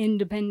on the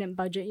independent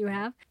budget you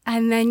have.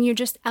 And then you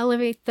just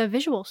elevate the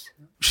visuals.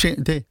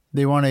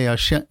 They want a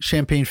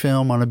champagne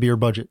film on a beer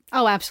budget.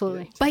 Oh,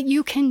 absolutely. But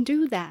you can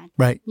do that.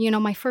 Right.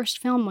 My first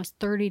film was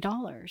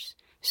 $30.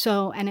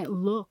 So, and it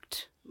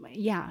looked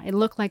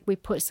like we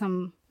put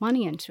some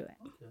money into it.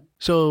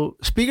 So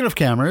speaking of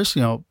cameras,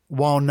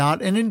 while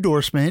not an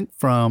endorsement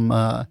from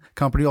a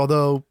company,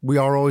 although we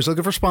are always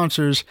looking for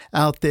sponsors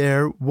out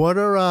there, what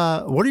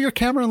are your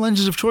camera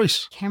lenses of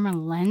choice? Camera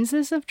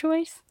lenses of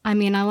choice? I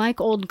like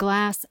old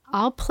glass.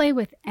 I'll play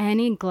with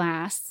any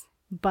glass,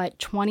 but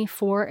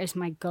 24 is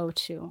my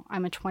go-to.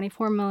 I'm a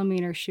 24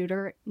 millimeter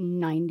shooter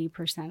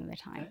 90% of the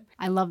time.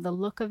 I love the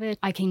look of it.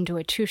 I can do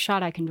a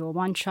 2-shot. I can do a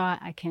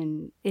 1-shot.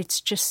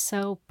 It's just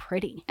so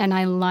pretty. And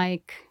I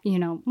like,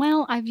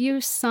 I've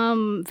used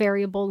some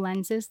variable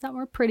lenses that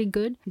were pretty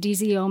good.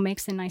 DZO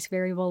makes a nice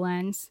variable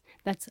lens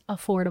that's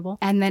affordable.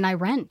 And then I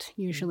rent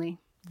usually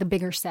the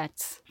bigger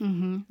sets.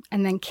 Mm-hmm.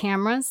 And then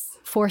cameras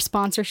for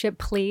sponsorship,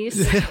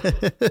 please.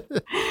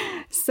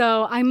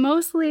 So I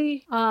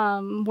mostly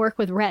work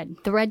with red.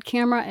 The red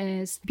camera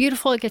is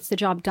beautiful. It gets the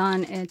job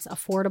done. It's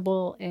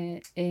affordable.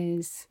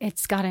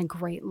 It's got a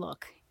great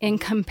look. In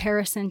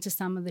comparison to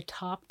some of the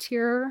top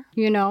tier,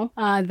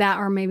 that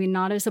are maybe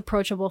not as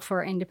approachable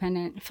for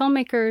independent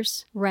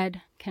filmmakers,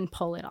 red can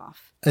pull it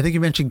off. I think you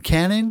mentioned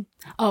Canon.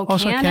 Oh,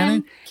 also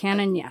Canon?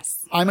 Canon,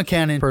 yes. I'm a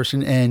Canon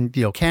person, and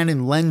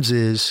Canon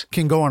lenses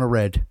can go on a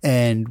red.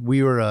 And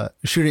we were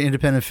shooting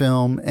independent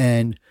film,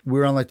 and we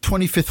were on like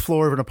 25th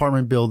floor of an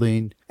apartment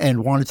building,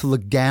 and wanted to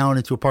look down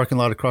into a parking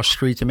lot across the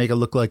street to make it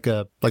look like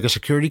a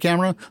security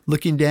camera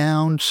looking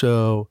down.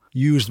 So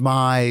used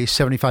my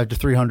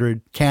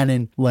 75-300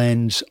 Canon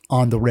lens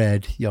on the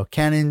red.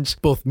 Canons,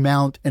 both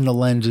mount and the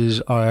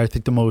lenses are, I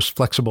think, the most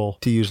flexible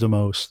to use the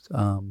most.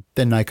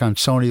 Then Nikon,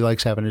 Sony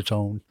likes having its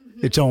own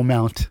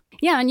mount.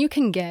 Yeah, and you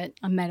can get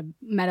a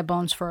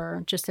Metabones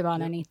for just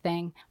about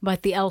anything.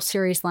 But the L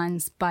series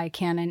lens by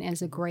Canon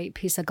is a great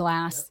piece of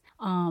glass.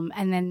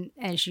 And then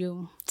as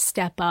you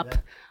step up,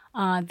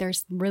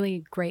 there's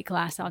really great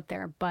glass out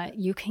there, but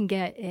you can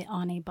get it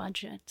on a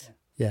budget.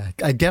 Yeah,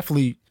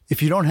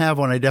 if you don't have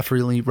one, I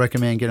definitely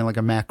recommend getting like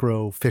a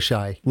macro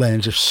fisheye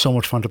lens. It's so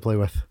much fun to play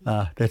with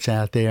that's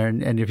out there.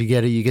 And if you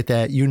get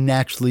it, you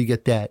naturally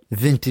get that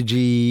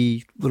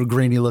vintagey, little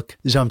grainy look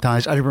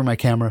sometimes. I didn't bring my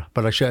camera,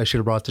 but I should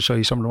have brought to show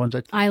you some of the ones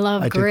I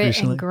love grit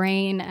recently. And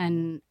grain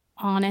and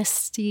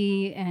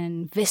honesty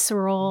and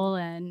visceral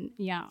and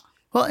yeah.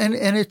 Well, and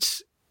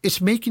it's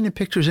making the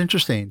pictures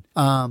interesting.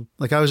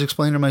 Like I was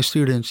explaining to my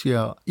students,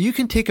 you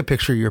can take a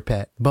picture of your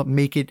pet, but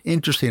make it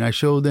interesting. I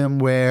showed them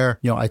where,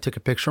 I took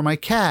a picture of my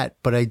cat,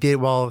 but I did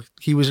while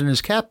he was in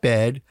his cat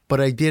bed, but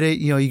I did it,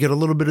 you get a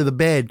little bit of the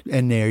bed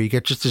in there. You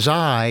get just his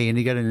eye and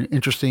you get an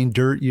interesting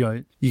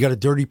you got a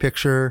dirty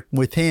picture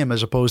with him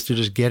as opposed to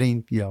just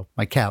getting,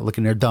 my cat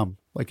looking there dumb,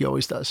 like he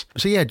always does.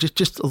 So yeah,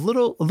 just a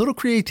little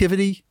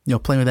creativity,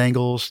 playing with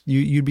angles.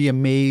 You'd be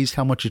amazed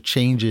how much it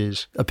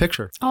changes a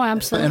picture. Oh,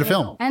 absolutely. And a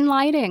film. And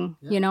lighting.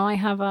 Yeah. I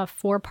have a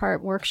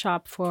 4-part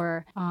workshop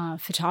for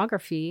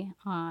photography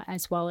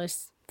as well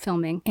as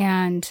filming.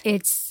 And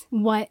it's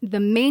what the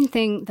main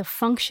thing, the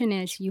function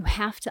is you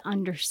have to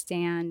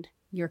understand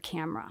your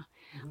camera.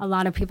 A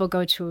lot of people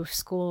go to a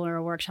school or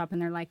a workshop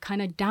and they're like,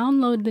 kind of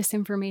download this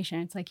information.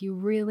 It's like you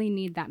really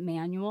need that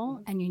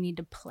manual and you need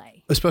to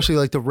play. Especially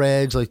like the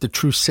Reds, like the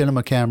true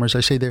cinema cameras.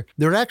 I say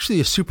they're actually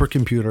a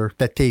supercomputer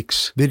that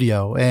takes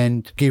video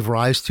and gave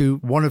rise to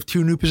one of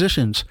 2 new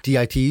positions,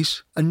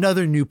 DITs,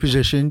 another new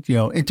position,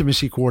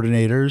 intimacy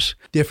coordinators,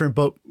 different,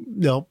 but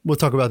we'll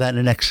talk about that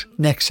in the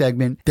next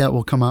segment that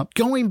will come up.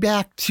 Going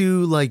back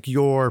to like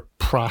your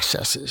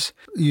processes,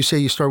 you say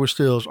you start with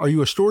stills. Are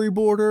you a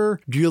storyboarder?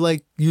 Do you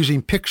like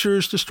using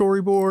pictures to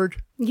storyboard?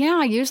 Yeah,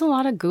 I use a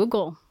lot of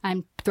Google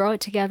and throw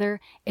it together.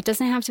 It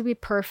doesn't have to be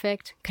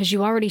perfect because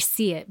you already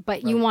see it,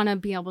 but you want to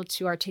be able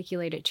to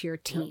articulate it to your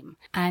team.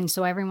 And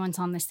so everyone's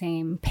on the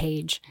same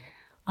page.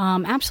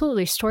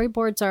 Absolutely.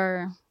 Storyboards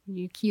are,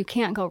 you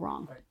can't go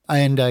wrong.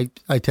 And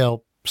I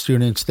tell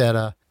students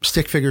that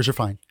stick figures are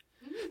fine.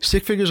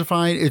 Stick figures are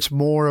fine. It's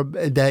more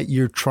that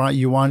you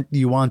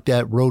want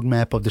that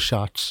roadmap of the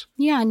shots.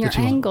 Yeah, and your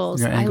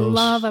angles. I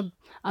love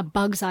a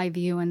bug's eye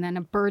view and then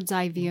a bird's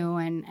eye view.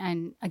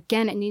 And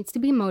again, it needs to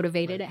be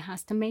motivated. It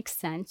has to make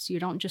sense. You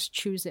don't just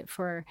choose it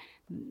for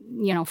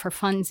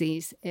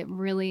funsies. It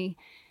really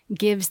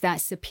gives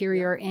that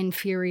superior,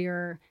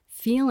 inferior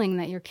feeling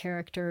that your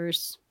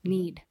characters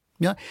need.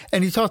 Yeah.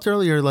 And you talked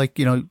earlier, like,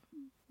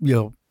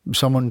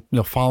 someone,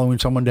 following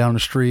someone down the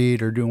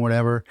street or doing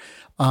whatever.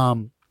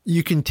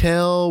 You can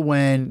tell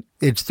when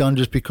it's done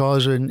just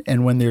because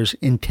and when there's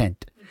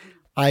intent.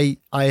 I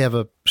have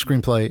a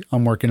screenplay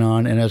I'm working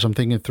on, and as I'm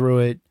thinking through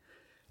it,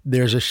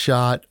 there's a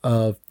shot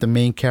of the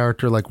main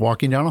character like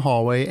walking down a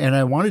hallway, and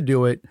I want to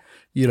do it,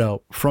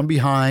 from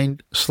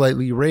behind,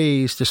 slightly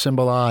raised to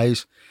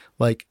symbolize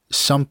like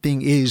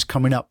something is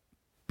coming up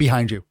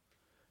behind you,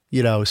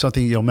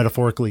 something,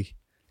 metaphorically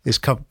is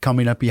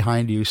coming up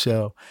behind you.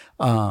 So,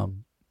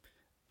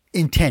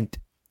 intent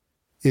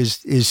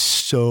is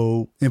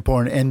so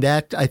important. And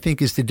that, I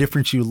think, is the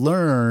difference you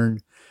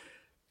learn.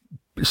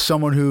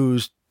 Someone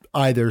who's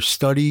either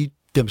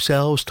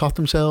taught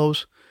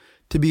themselves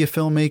to be a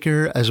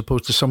filmmaker as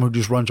opposed to someone who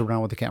just runs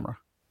around with a camera.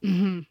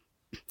 Mm-hmm.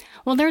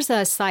 Well, there's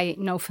a site,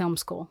 No Film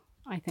School,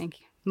 I think.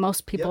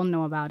 Most people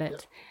know about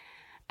it.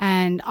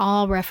 And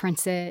I'll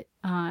reference it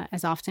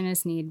as often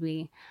as need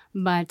be.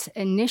 But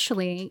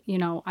initially,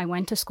 I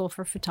went to school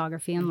for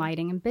photography and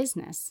lighting and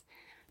business.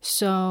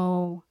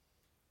 So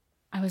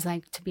I was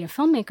like, to be a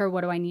filmmaker,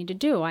 what do I need to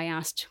do? I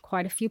asked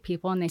quite a few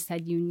people and they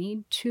said, you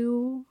need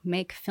to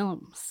make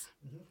films.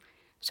 Mm-hmm.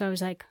 So I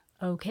was like,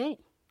 okay,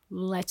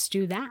 let's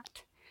do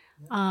that.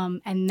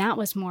 And that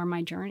was more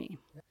my journey.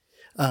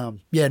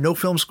 No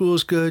Film School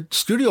is good.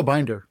 Studio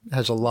Binder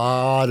has a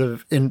lot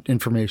of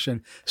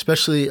information,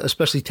 especially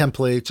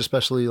templates,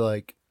 especially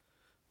like,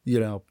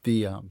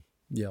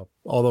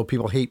 although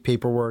people hate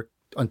paperwork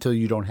until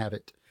you don't have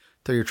it,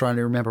 until you're trying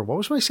to remember, what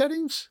was my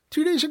settings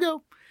 2 days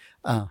ago?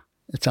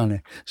 It's on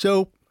there.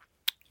 So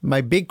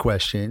my big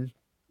question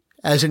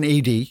as an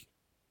AD,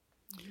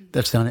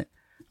 that's done it.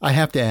 I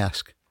have to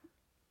ask,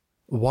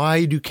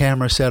 why do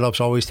camera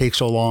setups always take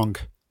so long?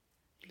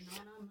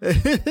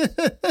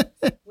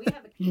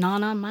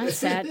 Not on my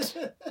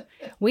set.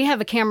 We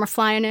have a camera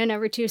flying in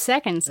every 2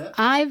 seconds.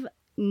 I've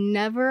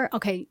never,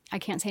 okay, I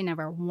can't say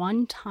never.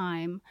 One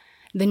time,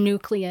 the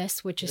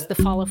nucleus, which is the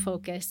follow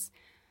focus,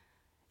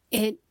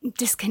 it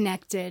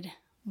disconnected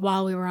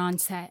while we were on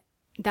set.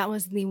 That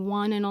was the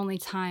one and only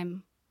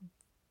time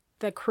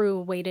the crew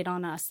waited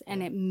on us,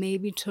 and it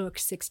maybe took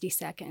 60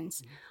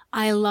 seconds.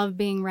 I love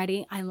being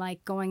ready. I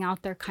like going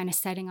out there, kind of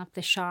setting up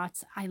the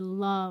shots. I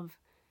love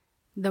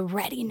the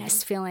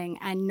readiness feeling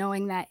and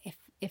knowing that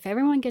if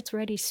everyone gets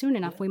ready soon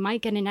enough, we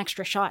might get an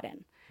extra shot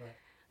in.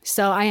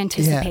 So I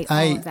anticipate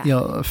all of that.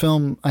 A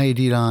film I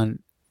AD'd on,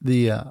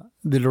 the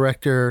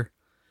director,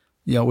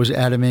 was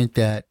adamant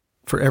that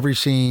for every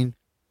scene,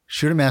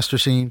 shoot a master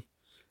scene,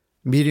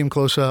 medium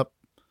close up,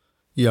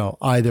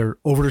 either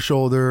over the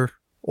shoulder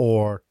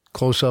or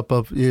close up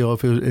of,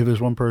 if it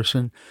was one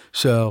person.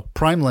 So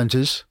prime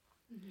lenses,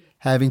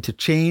 having to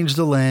change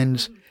the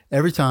lens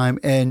every time.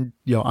 And,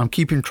 I'm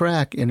keeping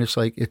track, and it's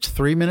like, it's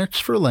 3 minutes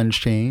for a lens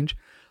change,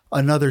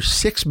 another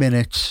 6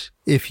 minutes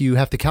if you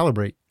have to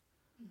calibrate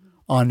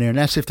on there. And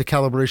that's if the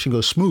calibration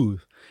goes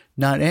smooth,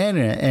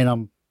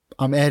 and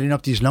I'm adding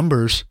up these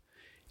numbers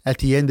at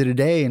the end of the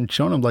day and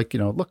showing them like,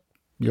 look,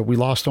 we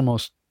lost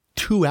almost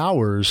 2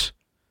 hours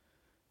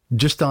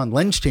just on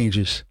lens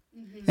changes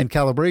and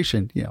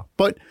calibration,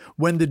 But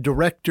when the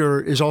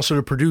director is also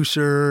the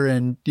producer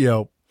and,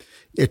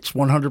 it's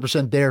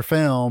 100% their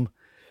film,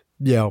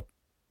 they're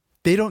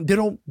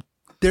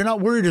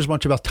not worried as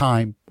much about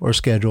time or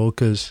schedule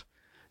because,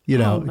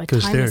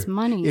 because time is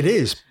money. It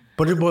is.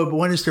 But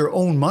when it's their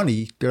own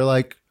money, they're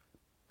like,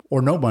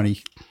 or no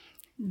money.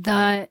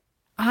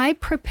 I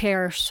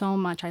prepare so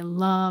much. I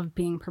love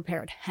being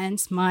prepared.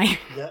 Hence my,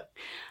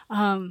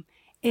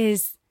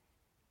 is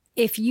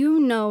if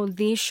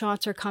these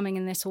shots are coming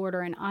in this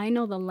order and I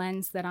know the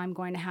lens that I'm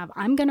going to have,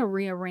 I'm going to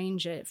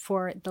rearrange it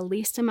for the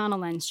least amount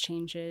of lens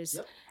changes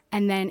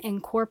and then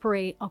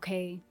incorporate,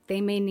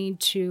 they may need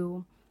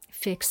to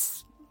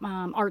fix,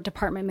 art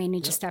department may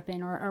need to step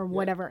in or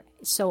whatever.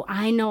 So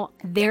I know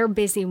they're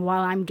busy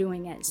while I'm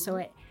doing it.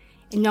 So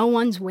no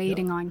one's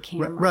waiting on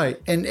camera. Right.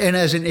 And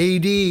as an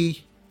AD,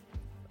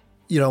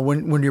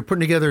 when you're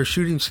putting together a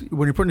shooting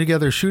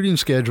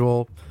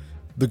schedule,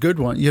 the good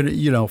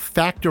one,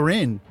 factor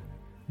in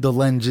the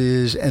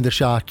lenses and the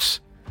shots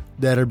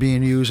that are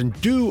being used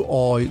and do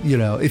all,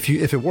 if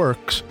it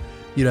works,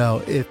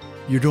 if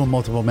you're doing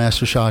multiple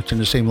master shots in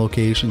the same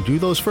location, do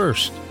those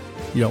first,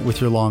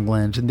 with your long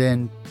lens and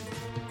then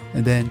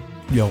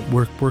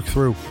work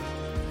through.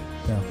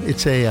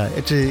 It's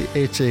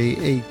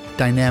a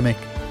dynamic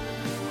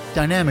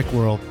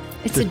world.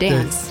 It's a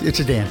dance. It's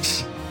a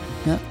dance.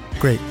 Yeah.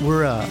 Great.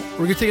 We're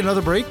going to take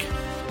another break.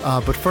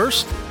 But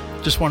first,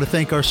 just want to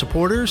thank our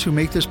supporters who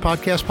make this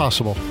podcast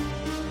possible.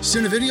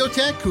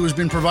 Cinevideotech, who has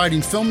been providing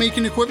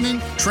filmmaking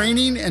equipment,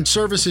 training, and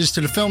services to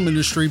the film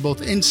industry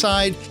both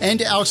inside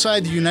and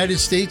outside the United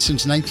States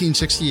since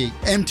 1968.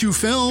 M2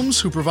 Films,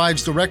 who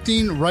provides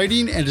directing,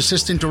 writing, and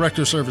assistant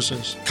director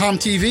services.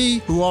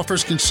 ComTV, who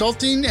offers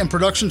consulting and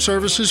production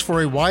services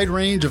for a wide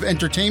range of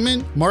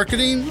entertainment,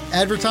 marketing,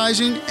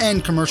 advertising,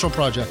 and commercial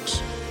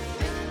projects.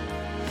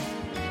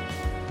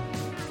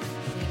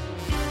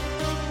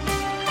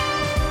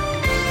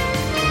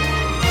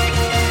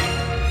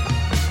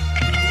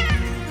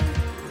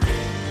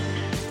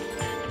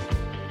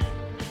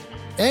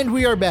 And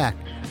we are back.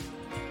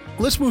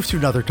 Let's move to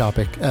another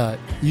topic.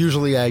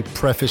 Usually I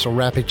preface a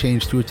rapid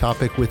change to a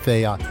topic with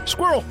a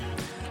squirrel.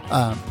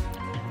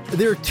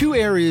 There are two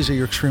areas that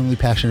you're extremely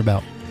passionate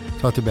about.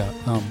 Talked about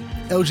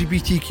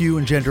LGBTQ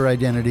and gender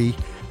identity,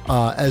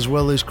 as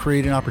well as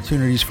creating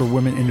opportunities for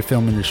women in the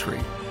film industry.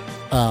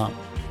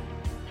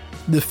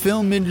 The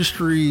film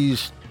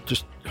industry's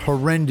just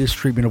horrendous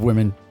treatment of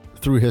women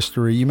through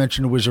history. You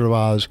mentioned The Wizard of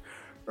Oz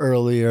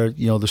earlier.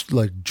 This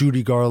like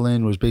Judy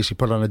Garland was basically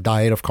put on a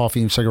diet of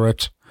coffee and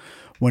cigarettes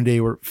when they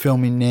were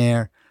filming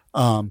there.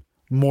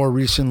 More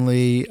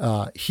recently,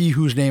 He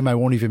Whose Name I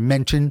Won't Even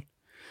Mention,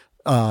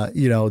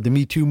 the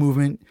Me Too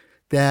movement,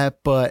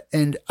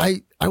 and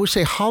I would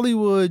say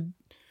Hollywood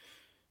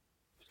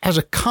has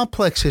a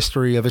complex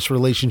history of its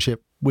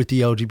relationship with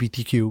the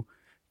LGBTQ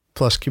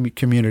plus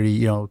community.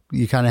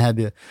 You kind of had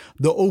the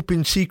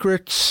open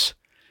secrets,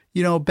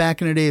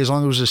 back in the day, as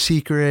long as it was a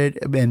secret.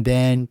 And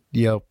then,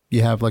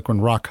 you have like when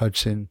Rock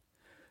Hudson,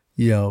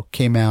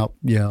 came out,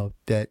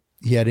 that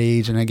he had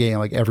AIDS and again,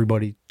 like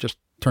everybody just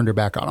turned their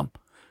back on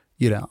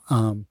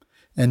him,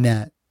 and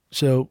that.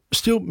 So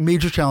still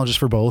major challenges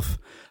for both.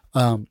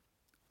 It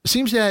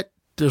seems that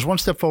there's one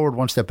step forward,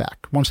 one step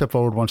back, one step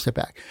forward, one step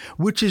back,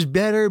 which is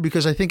better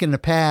because I think in the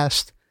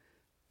past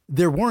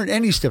there weren't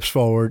any steps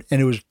forward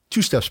and it was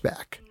 2 steps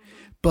back.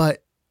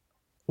 But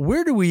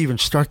where do we even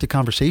start the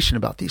conversation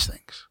about these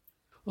things?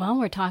 Well,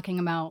 we're talking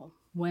about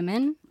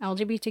women,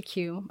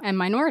 LGBTQ, and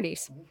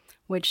minorities,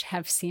 which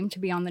have seemed to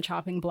be on the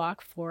chopping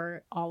block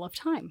for all of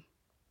time.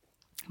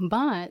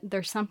 But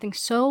there's something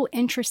so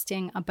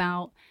interesting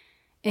about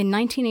in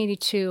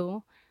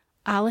 1982,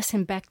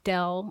 Alison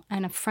Bechdel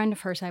and a friend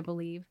of hers, I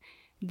believe,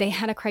 they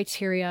had a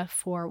criteria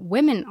for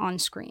women on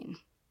screen.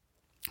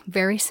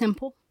 Very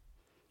simple.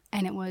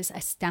 And it was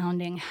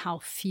astounding how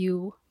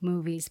few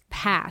movies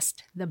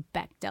passed the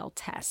Bechdel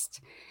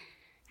test.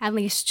 At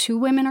least 2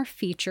 women are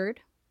featured,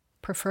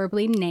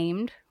 preferably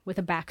named with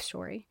a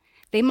backstory.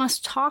 They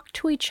must talk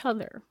to each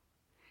other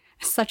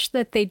such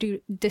that they do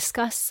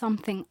discuss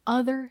something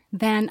other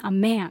than a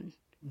man.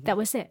 That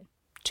was it.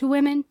 2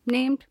 women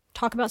named,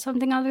 talk about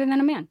something other than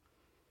a man.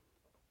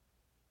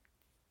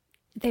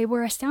 They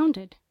were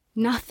astounded.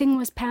 Nothing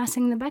was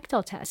passing the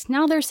Bechdel test.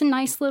 Now there's a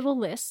nice little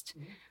list,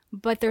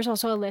 but there's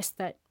also a list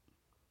that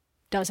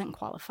doesn't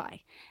qualify.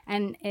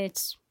 And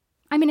it's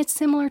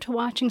similar to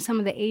watching some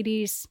of the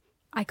 80s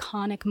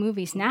iconic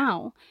movies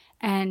now,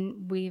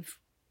 and we've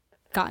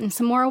gotten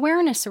some more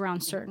awareness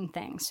around certain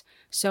things.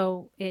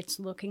 So it's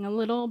looking a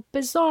little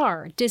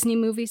bizarre. Disney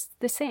movies,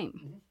 the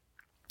same.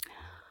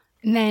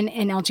 And then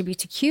in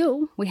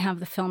LGBTQ, we have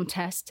the film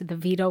test, the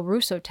Vito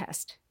Russo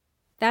test.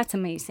 That's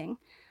amazing.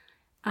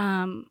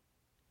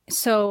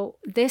 So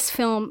this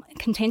film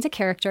contains a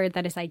character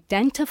that is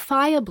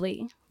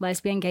identifiably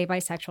lesbian, gay,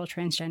 bisexual,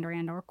 transgender,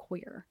 and or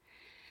queer.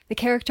 The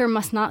character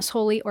must not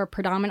solely or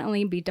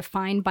predominantly be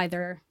defined by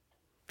their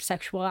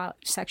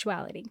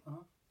sexuality,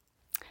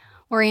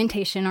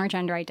 orientation, or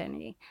gender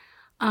identity.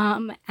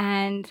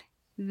 And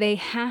they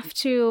have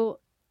to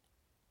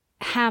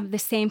have the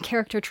same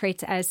character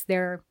traits as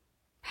their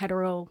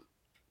hetero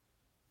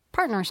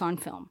partners on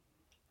film.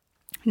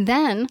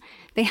 Then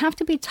they have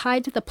to be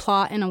tied to the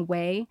plot in a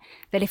way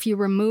that if you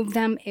remove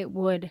them, it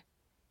would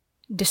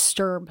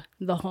disturb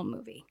the whole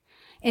movie.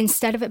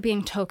 Instead of it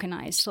being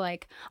tokenized,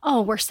 like,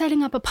 oh, we're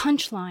setting up a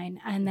punchline,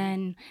 and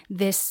then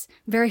this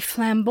very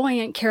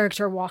flamboyant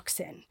character walks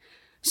in.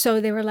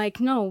 So they were like,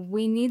 no,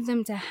 we need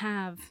them to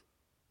have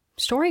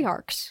story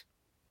arcs.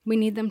 We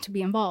need them to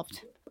be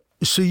involved.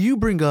 So you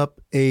bring up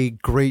a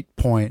great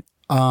point.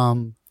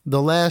 The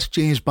last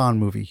James Bond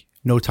movie,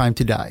 No Time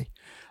to Die.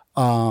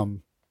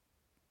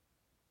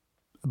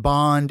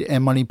 Bond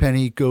and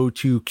Moneypenny go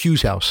to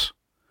Q's house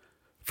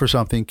for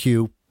something.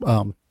 Q,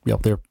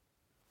 their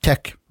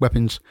tech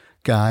weapons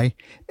guy,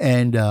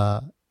 and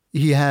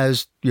he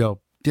has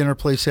dinner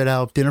place set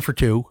out, dinner for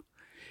 2,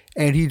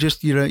 and he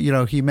just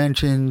he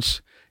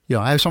mentions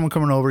I have someone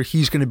coming over.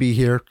 He's going to be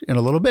here in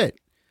a little bit.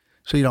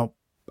 So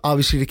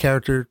obviously the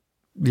character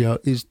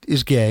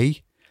is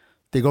gay.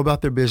 They go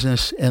about their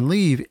business and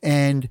leave.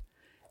 And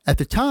at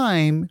the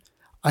time,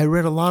 I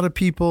read a lot of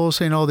people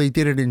saying, oh, they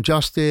did it in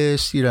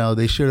justice.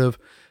 They should have,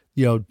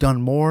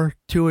 done more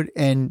to it.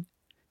 And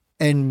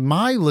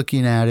my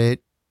looking at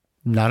it,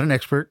 not an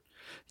expert,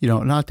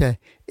 not that,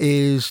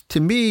 is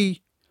to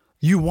me,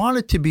 you want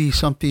it to be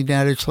something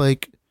that it's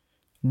like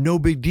no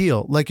big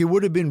deal. Like it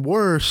would have been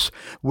worse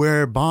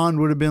where Bond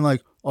would have been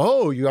like,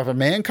 oh, you have a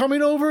man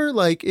coming over?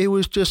 Like it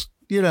was just,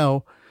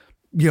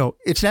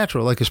 it's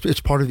natural. Like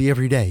it's part of the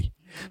everyday.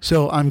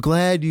 So I'm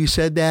glad you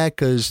said that,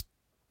 because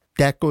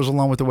that goes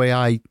along with the way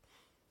I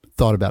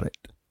thought about it.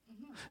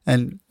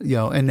 And,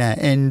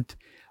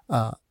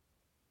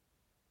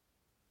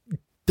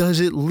 does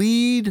it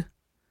lead,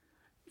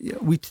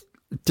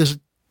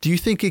 do you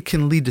think it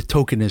can lead to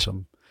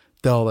tokenism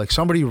though? Like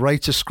somebody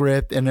writes a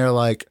script and they're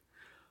like,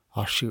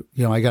 oh shoot,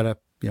 I gotta,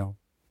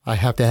 I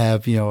have to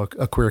have,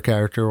 a queer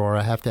character, or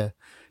I have to,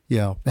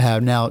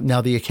 have now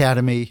the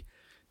Academy,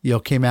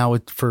 came out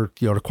with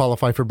to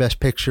qualify for Best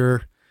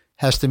Picture,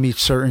 has to meet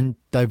certain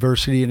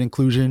diversity and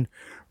inclusion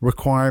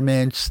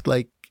requirements.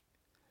 Like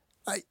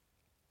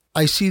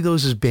I see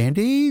those as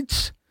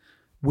Band-Aids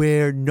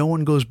where no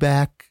one goes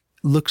back,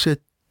 looks at,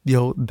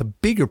 the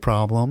bigger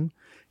problem.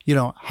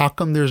 How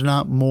come there's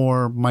not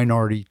more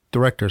minority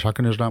directors? How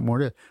come there's not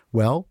more?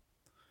 Well,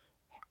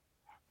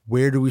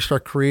 where do we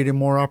start creating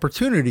more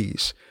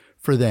opportunities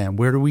for them?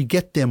 Where do we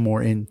get them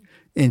more into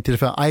the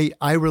film?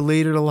 I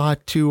related a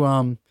lot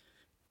to,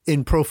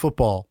 in pro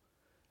football,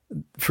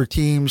 for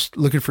teams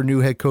looking for new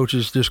head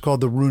coaches, there's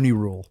called the Rooney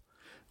Rule,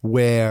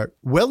 where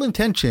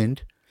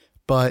well-intentioned,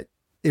 but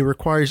it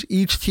requires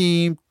each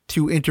team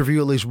to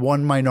interview at least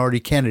one minority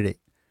candidate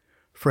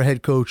for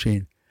head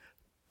coaching.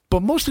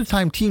 But most of the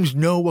time, teams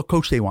know what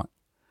coach they want,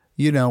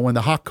 when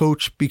the hot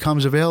coach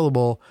becomes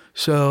available.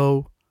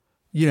 So,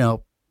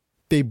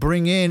 they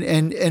bring in,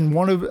 and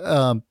one of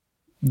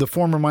the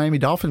former Miami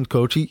Dolphins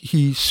coach,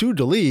 he sued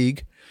the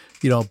league,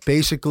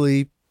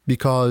 basically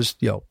because,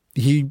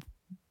 he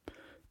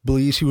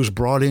believes he was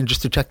brought in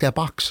just to check that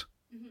box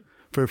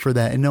for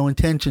that, and no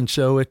intention.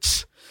 So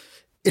it's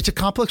a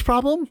complex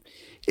problem.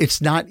 It's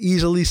not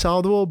easily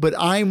solvable, but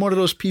I'm one of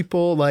those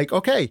people like,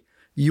 okay,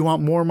 you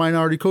want more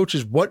minority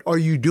coaches. What are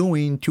you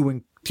doing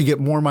to get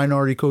more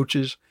minority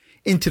coaches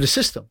into the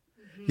system?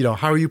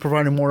 How are you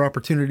providing more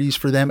opportunities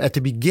for them at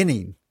the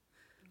beginning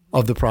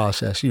of the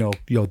process?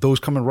 Those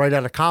coming right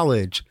out of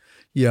college,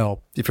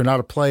 if you're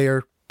not a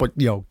player, but,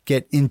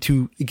 get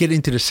into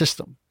the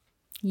system.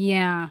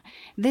 Yeah,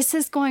 this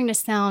is going to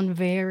sound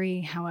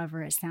very,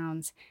 however it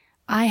sounds,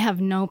 I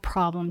have no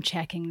problem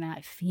checking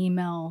that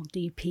female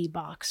DP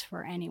box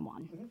for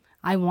anyone.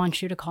 I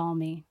want you to call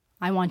me.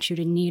 I want you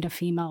to need a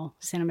female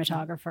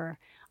cinematographer.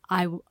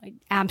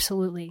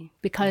 Absolutely,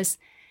 because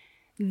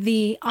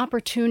the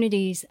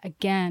opportunities,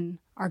 again,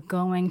 are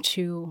going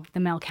to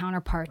the male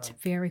counterparts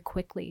very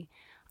quickly.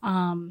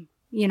 And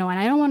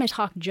I don't want to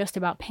talk just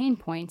about pain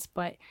points,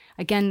 but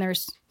again,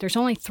 there's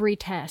only 3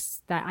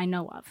 tests that I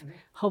know of.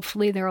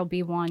 Hopefully there will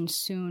be one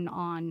soon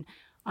on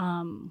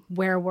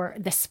where we're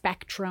the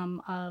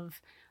spectrum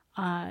of,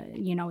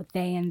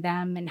 they and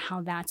them and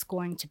how that's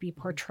going to be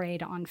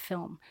portrayed on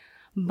film.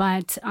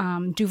 But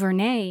the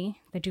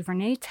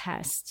Duvernay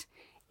test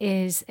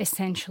is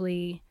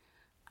essentially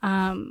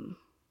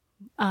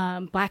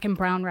Black and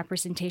brown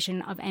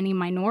representation of any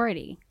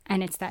minority.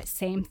 And it's that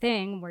same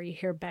thing where you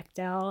hear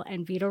Bechdel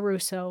and Vito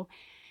Russo.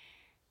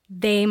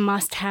 They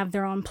must have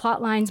their own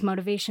plot lines,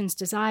 motivations,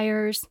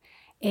 desires.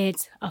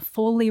 It's a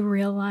fully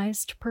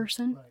realized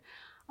person.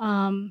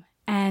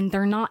 And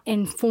they're not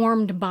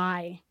informed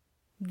by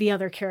the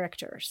other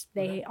characters.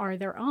 They are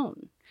their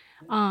own.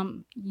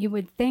 You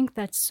would think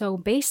that's so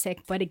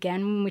basic, but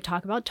again, when we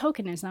talk about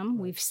tokenism,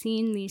 we've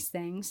seen these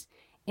things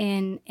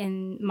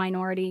in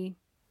minority,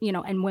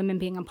 and women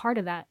being a part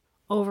of that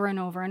over and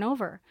over and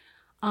over.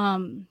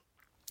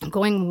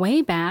 Going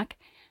way back,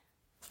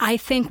 I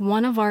think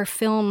one of our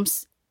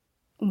films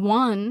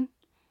won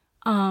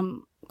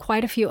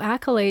quite a few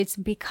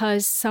accolades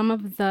because some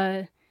of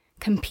the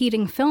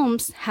competing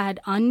films had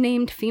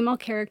unnamed female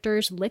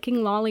characters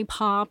licking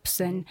lollipops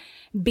and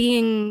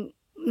being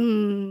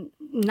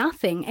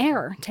nothing,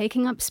 air,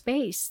 taking up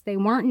space. They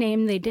weren't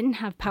named, they didn't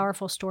have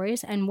powerful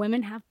stories, and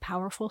women have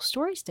powerful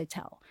stories to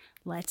tell.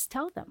 Let's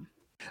tell them.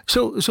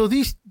 So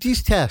these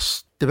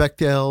tests, the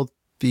Bechdel,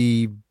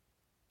 the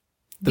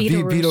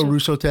Vito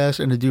Russo test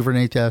and the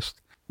Duvernay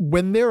test,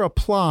 when they're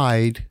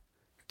applied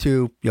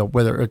to,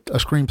 whether a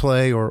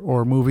screenplay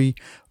or a movie,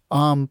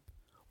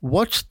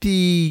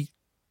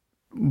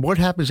 what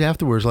happens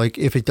afterwards? Like,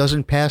 if it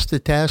doesn't pass the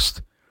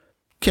test,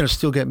 can it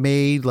still get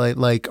made?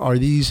 Like are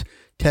these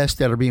tests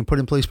that are being put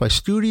in place by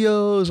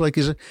studios? Like,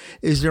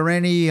 is there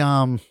any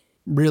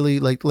really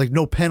like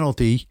no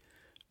penalty,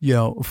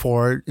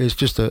 for it? It's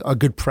just a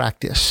good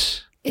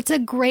practice. It's a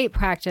great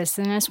practice,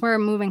 and as we're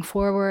moving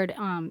forward,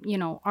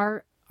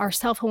 our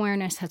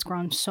self-awareness has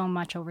grown so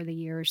much over the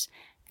years,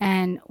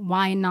 and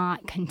why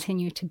not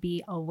continue to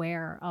be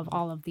aware of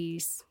all of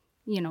these,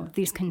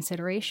 these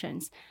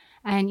considerations?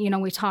 And,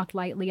 we talked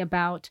lightly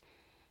about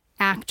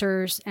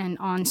actors and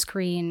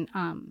on-screen,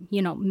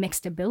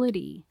 mixed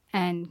ability.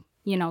 And,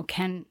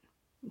 can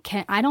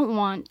I don't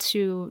want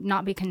to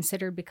not be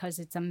considered because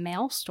it's a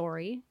male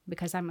story,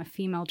 because I'm a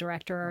female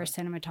director or a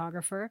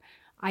cinematographer.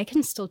 I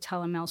can still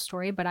tell a male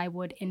story, but I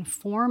would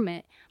inform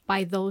it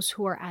by those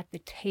who are at the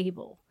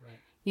table. Right.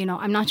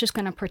 I'm not just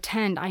going to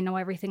pretend I know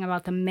everything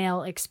about the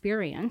male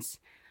experience.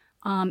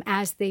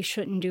 As they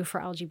shouldn't do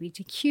for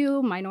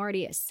LGBTQ,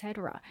 minority,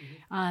 etc.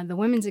 The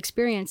women's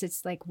experience,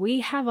 it's like we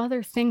have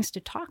other things to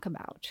talk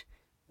about.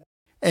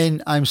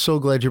 And I'm so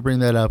glad you bring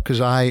that up, because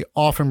I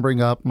often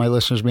bring up, my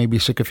listeners may be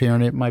sick of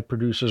hearing it, my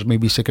producers may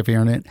be sick of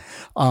hearing it,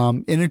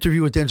 an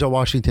interview with Denzel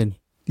Washington,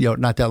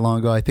 not that long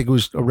ago. I think it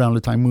was around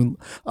the time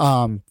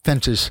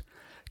Fences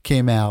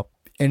came out.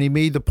 And he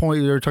made the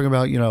point, they were talking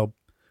about,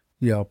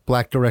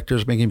 black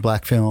directors making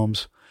black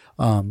films.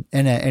 And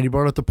he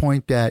brought up the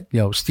point that,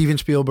 Steven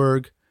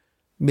Spielberg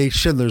made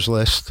Schindler's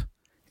List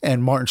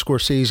and Martin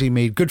Scorsese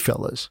made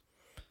Goodfellas.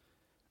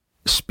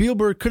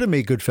 Spielberg could have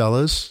made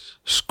Goodfellas.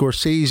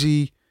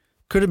 Scorsese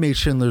could have made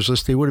Schindler's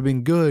List. They would have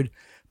been good,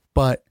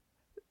 but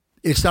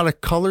it's not a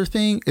color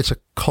thing. It's a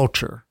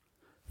culture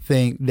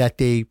thing that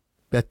they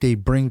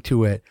bring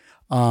to it.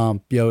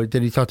 Then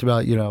he talked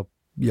about,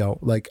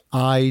 like,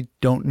 I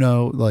don't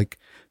know, like,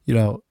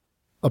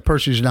 a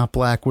person who's not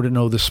black wouldn't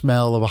know the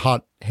smell of a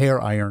hot hair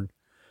iron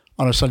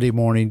on a Sunday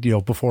morning,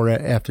 before or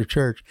after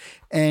church.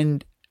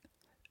 And,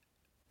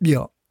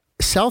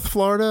 South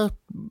Florida,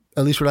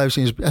 at least what I've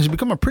seen, has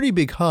become a pretty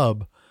big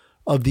hub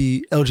of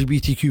the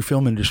LGBTQ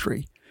film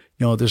industry.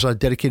 There's a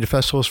dedicated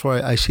festivals for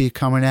it. I see it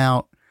coming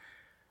out.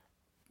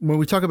 When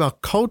we talk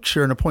about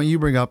culture and the point you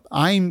bring up,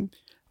 I'm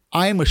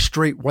a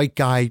straight white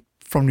guy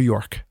from New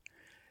York.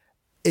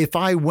 If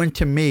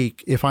somebody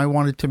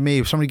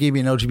gave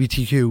me an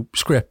LGBTQ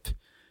script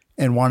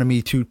and wanted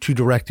me to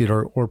direct it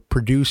or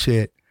produce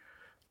it,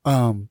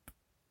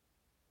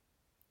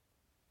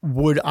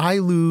 would I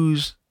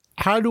lose?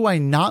 How do I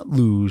not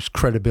lose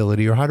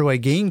credibility, or how do I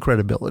gain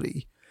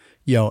credibility,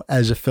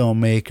 as a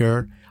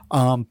filmmaker?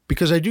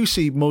 Because I do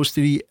see most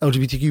of the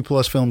LGBTQ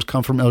plus films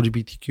come from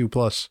LGBTQ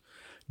plus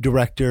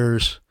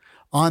directors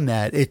on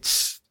that.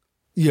 It's,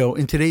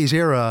 in today's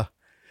era,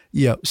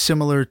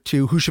 similar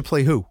to Who Should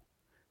Play Who,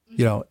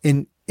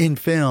 in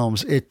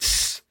films,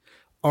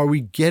 are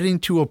we getting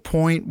to a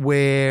point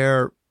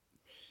where,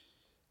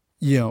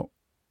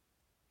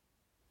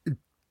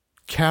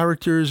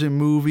 characters in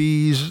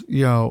movies,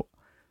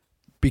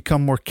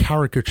 become more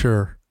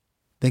caricature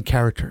than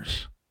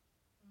characters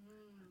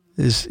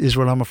is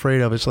what I'm afraid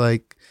of. It's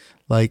like,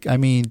 I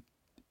mean,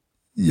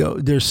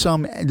 there's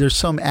some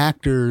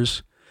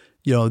actors,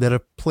 that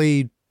have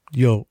played,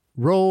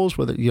 roles,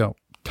 whether,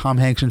 Tom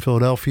Hanks in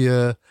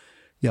Philadelphia,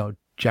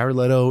 Jared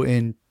Leto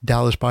in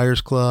Dallas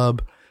Buyers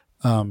Club,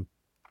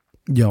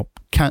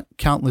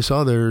 countless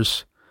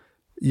others,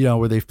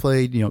 where they've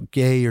played,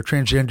 gay or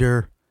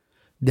transgender,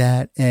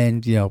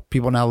 and,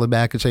 people now look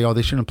back and say, oh,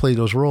 they shouldn't have played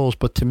those roles.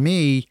 But to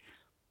me,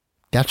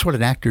 that's what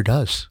an actor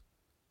does.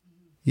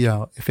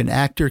 If an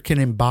actor can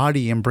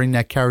embody and bring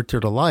that character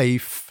to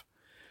life,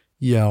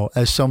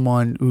 as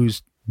someone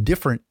who's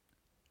different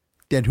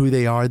than who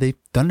they are, they've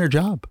done their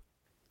job.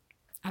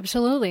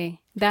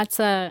 Absolutely. It's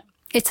a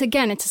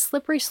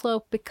slippery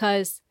slope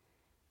because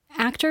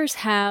actors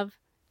have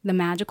the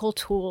magical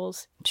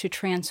tools to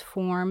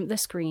transform the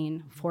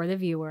screen for the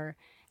viewer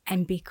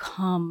and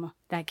become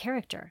that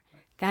character.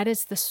 That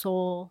is the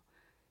sole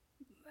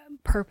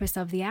purpose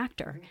of the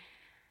actor.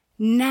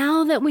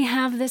 Now that we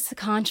have this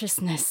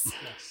consciousness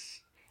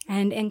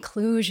and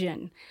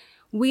inclusion,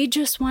 we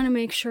just want to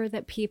make sure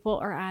that people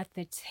are at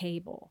the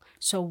table.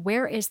 So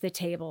where is the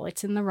table?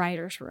 It's in the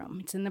writer's room.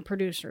 It's in the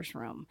producer's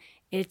room.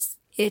 It's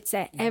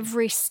at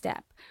every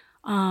step.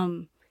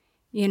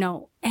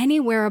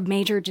 Anywhere a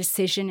major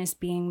decision is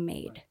being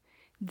made,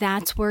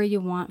 that's where you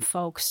want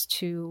folks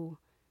to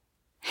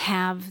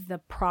have the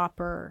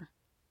proper,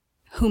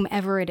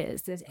 whomever it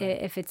is.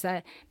 If it's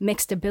a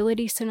mixed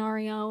ability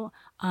scenario,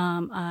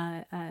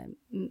 a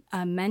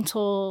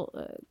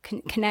mental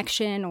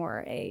connection,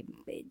 or it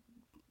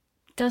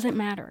doesn't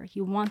matter.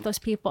 You want those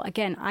people.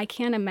 Again, I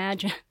can't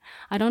imagine.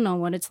 I don't know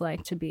what it's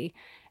like to be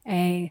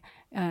a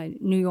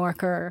New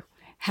Yorker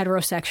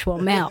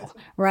heterosexual male,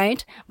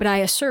 right? But I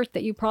assert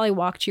that you probably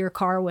walk to your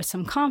car with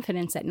some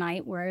confidence at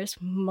night, whereas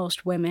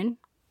most women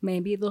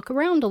maybe look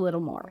around a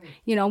little more.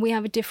 We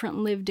have a different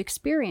lived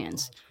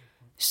experience.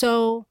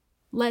 So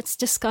let's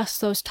discuss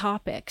those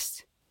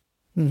topics.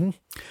 Mm-hmm.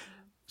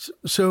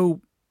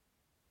 So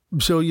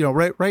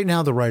right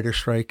now the writer's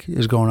strike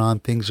is going on.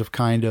 Things have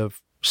kind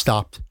of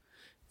stopped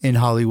in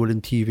Hollywood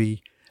and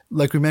TV.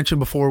 Like we mentioned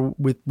before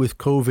with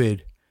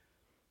COVID,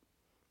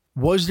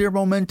 was there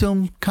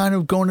momentum kind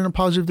of going in a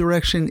positive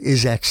direction?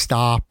 Is that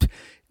stopped?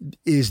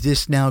 Is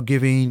this now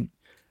giving,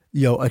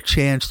 a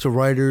chance to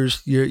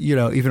writers, even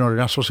though they're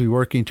not supposed to be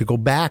working, to go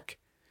back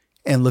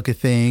and look at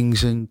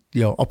things and,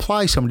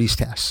 apply some of these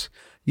tests,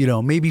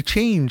 maybe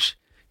change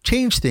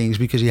things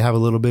because you have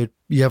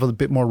a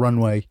bit more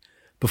runway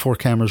before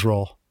cameras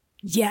roll?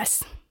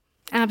 Yes,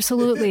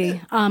 absolutely.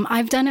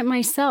 I've done it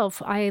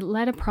myself. I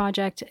led a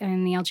project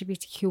in the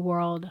LGBTQ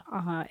world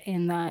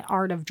in the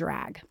art of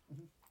drag.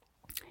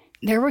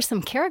 There were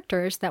some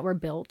characters that were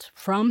built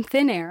from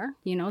thin air.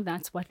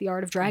 That's what the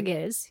art of drag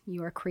is.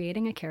 You are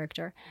creating a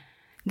character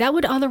that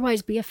would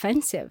otherwise be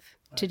offensive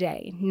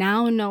today.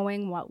 Now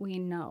knowing what we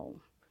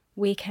know,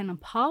 we can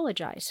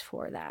apologize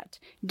for that.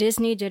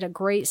 Disney did a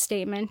great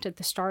statement at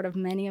the start of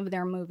many of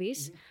their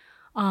movies.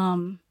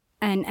 And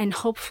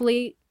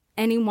hopefully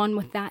anyone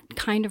with that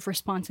kind of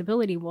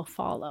responsibility will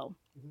follow.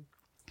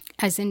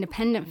 As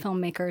independent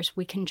filmmakers,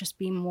 we can just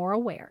be more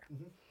aware.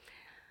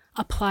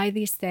 Apply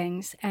these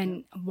things,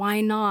 and why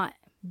not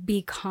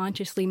be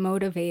consciously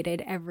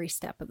motivated every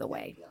step of the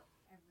way?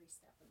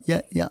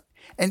 Yeah.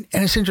 And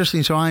it's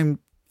interesting. So I'm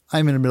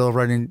in the middle of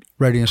writing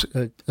a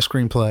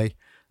screenplay,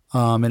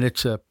 and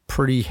it's a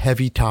pretty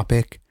heavy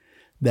topic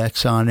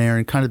that's on there.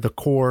 And kind of the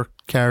core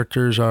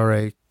characters are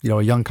a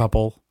young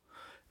couple,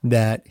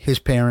 that his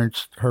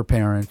parents, her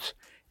parents,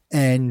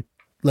 and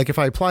like if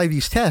I apply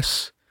these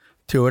tests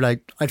to it,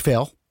 I'd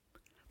fail,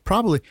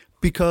 probably,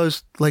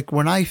 because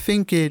when I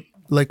think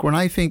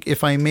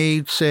if I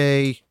made,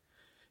 say,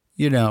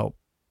 you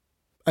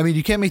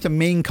can't make the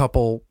main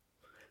couple,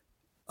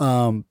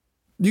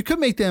 you could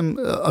make them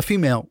a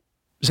female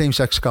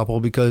same-sex couple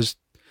because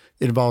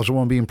it involves a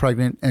woman being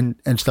pregnant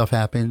and stuff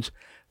happens.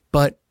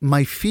 But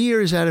my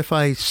fear is that if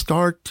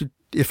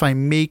I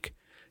make,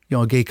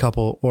 a gay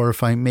couple, or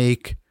if I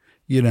make,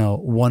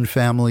 one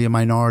family a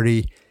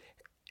minority,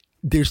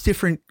 there's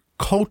different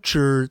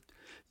culture,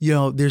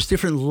 there's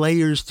different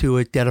layers to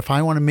it, that if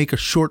I want to make a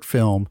short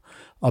film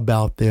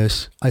about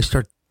this, I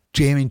start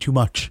jamming too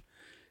much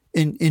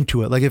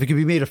into it. Like if it can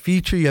be made a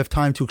feature, you have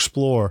time to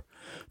explore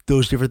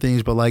those different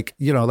things. But like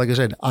I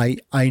said,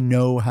 I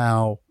know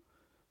how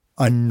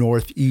a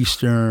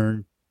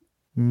Northeastern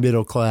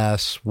middle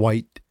class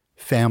white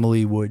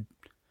family would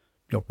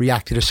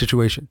react to the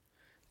situation,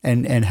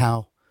 and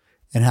how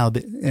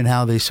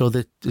they, so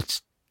that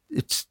it's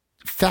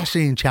a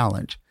fascinating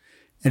challenge,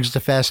 and just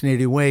a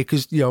fascinating way.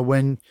 Cause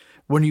when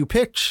you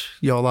pitch,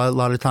 a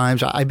lot of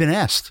times I've been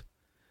asked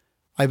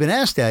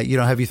that,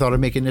 have you thought of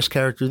making this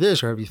character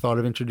this, or have you thought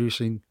of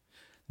introducing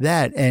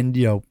that? And,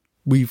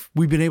 we've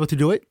been able to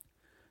do it.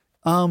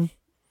 And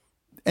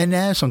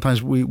now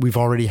sometimes we've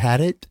already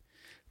had it,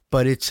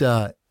 but it's,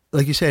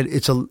 like you said,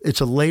 it's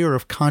a layer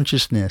of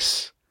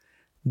consciousness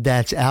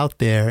that's out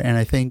there. And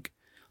I think,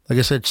 like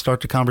I said,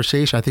 start the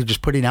conversation. I think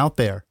just putting out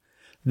there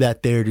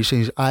that there are these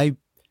things. I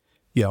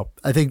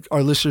think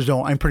our listeners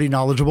know I'm pretty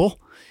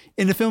knowledgeable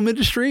in the film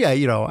industry.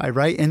 I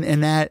write,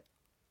 and that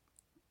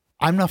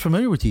I'm not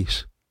familiar with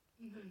these.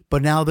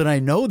 But now that I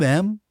know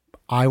them,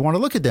 I want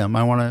to look at them.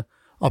 I want to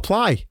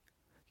apply,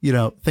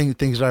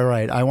 things that I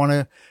write. I want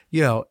to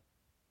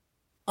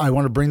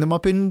bring them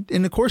up in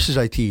the courses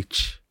I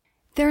teach.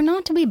 There are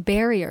not to be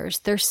barriers.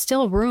 There's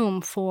still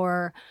room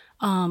for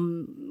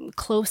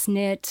close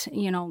knit.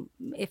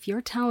 If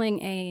you're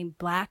telling a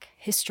Black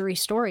history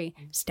story,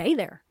 stay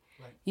there.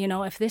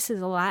 Right. If this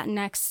is a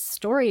Latinx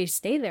story,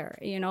 stay there.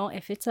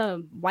 If it's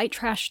a white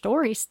trash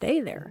story, stay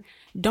there.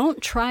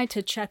 Don't try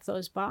to check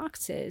those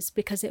boxes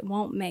because it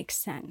won't make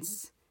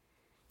sense.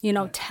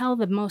 Right. Tell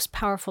the most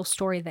powerful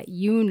story that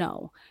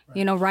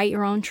right. Write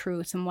your own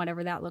truths and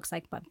whatever that looks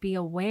like, but be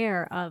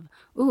aware of,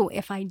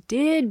 if I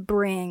did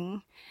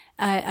bring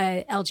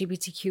a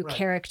LGBTQ right.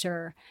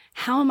 character,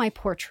 how am I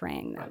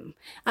portraying them?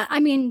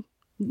 Right.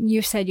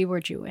 You said you were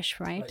Jewish,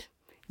 right?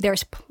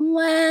 There's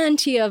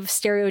plenty of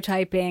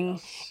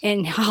stereotyping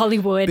in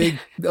Hollywood.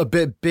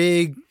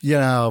 Big,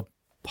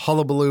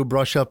 hullabaloo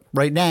brush up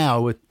right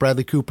now with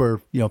Bradley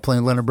Cooper,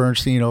 playing Leonard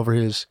Bernstein over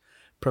his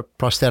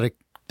prosthetic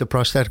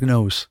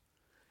nose.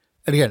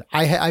 And again,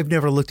 I've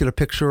never looked at a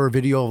picture or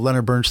video of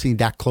Leonard Bernstein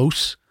that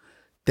close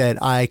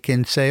that I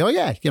can say, oh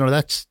yeah,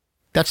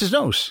 that's his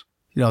nose.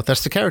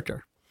 That's the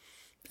character.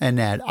 And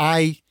that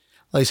like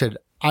I said,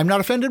 I'm not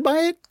offended by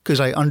it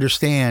because I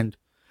understand,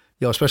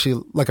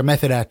 especially like a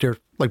method actor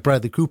like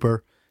Bradley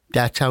Cooper,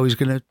 that's how he's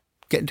going to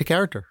get into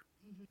character.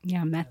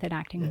 Yeah, method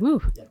acting.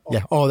 Woo.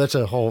 Yeah. Oh, that's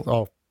a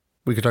whole,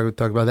 we could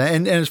talk about that.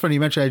 And it's funny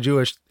you mentioned I'm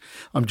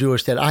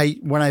Jewish, that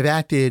when I've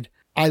acted,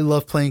 I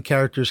love playing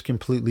characters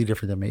completely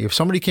different than me. If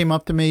somebody came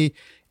up to me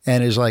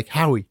and is like,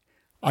 Howie,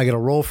 I got a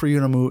role for you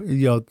in a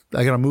movie, I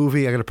got a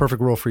movie, I got a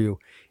perfect role for you.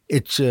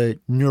 It's a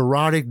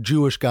neurotic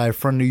Jewish guy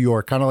from New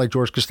York, kind of like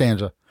George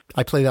Costanza.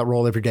 I play that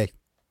role every day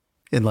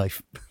in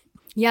life.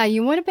 Yeah,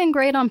 you would have been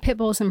great on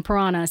Pitbulls and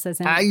Piranhas.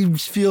 I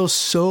feel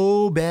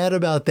so bad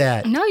about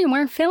that. No, you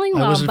weren't feeling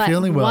well. I wasn't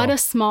feeling well. What a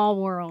small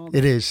world.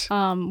 It is.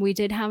 We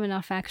did have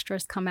enough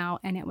extras come out,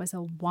 and it was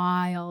a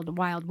wild,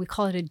 we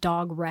call it a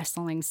dog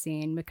wrestling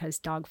scene because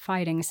dog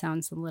fighting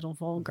sounds a little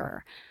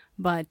vulgar,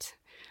 but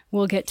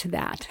we'll get to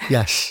that.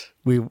 Yes,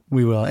 we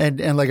will.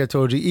 And like I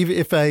told you, even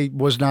if I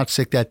was not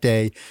sick that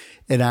day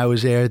and I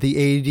was there, the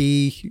AD,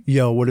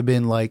 would have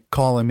been like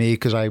calling me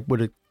because I would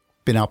have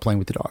been out playing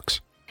with the dogs.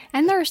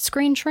 And they're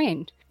screen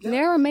trained. Yeah.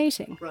 They're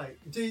amazing. Right.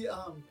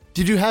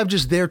 Did you have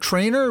just their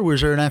trainer, or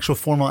was there an actual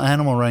formal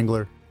animal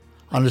wrangler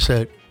on the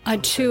set?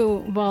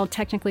 Two. Well,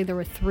 technically there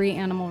were 3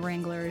 animal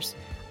wranglers.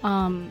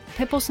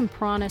 Pitbulls and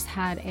Piranhas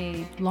had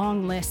a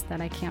long list that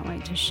I can't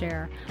wait to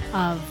share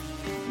of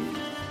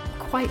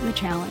quite the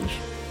challenge.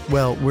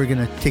 Well, we're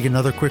going to take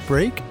another quick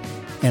break,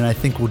 and I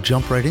think we'll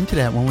jump right into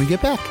that when we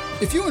get back.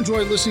 If you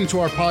enjoy listening to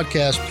our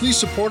podcast, please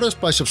support us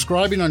by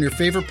subscribing on your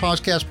favorite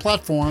podcast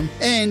platform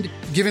and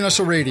giving us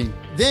a rating.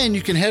 Then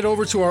you can head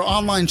over to our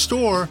online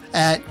store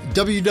at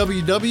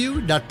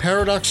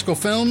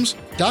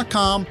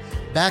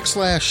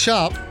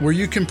www.paradoxicalfilms.com/shop, where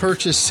you can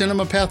purchase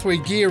Cinema Pathway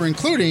gear,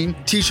 including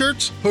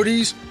t-shirts,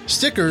 hoodies,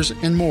 stickers,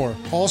 and more.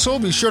 Also,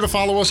 be sure to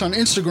follow us on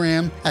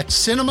Instagram at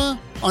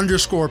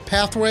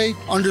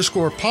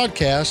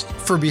cinema_pathway_podcast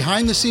for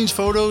behind-the-scenes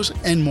photos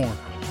and more.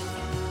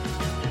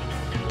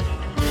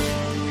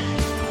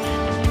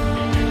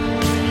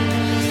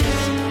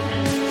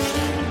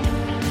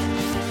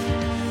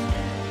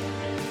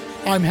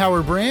 I'm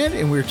Howard Brand,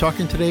 and we're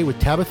talking today with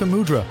Tabatha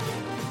Mudra.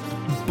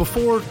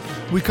 Before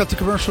we cut to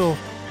commercial,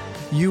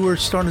 you were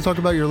starting to talk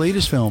about your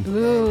latest film.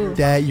 Ooh.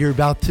 That you're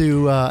about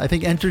to, I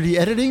think, enter the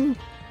editing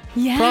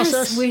process.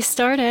 Yes, we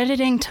start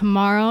editing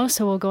tomorrow,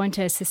 so we'll go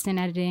into assistant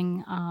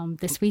editing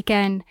this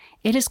weekend.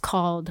 It is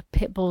called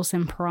Pitbulls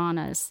and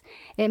Piranhas.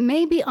 It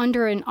may be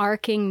under an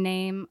arcing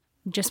name,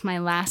 just my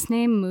last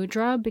name,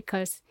 Mudra,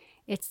 because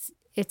it's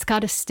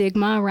got a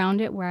stigma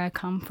around it where I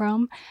come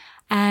from.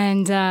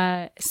 And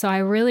so I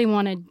really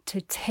wanted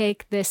to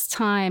take this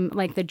time,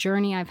 like the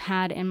journey I've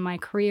had in my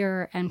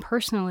career and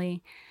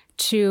personally,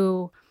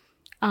 to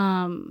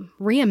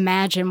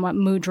reimagine what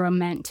Mudra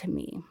meant to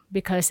me.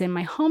 Because in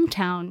my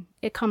hometown,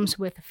 it comes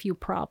with a few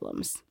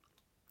problems.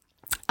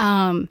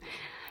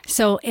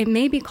 So it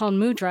may be called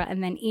Mudra,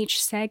 and then each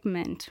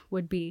segment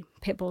would be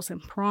Pitbulls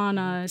and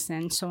Piranhas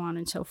and so on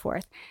and so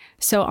forth.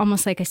 So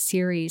almost like a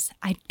series.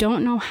 I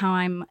don't know how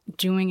I'm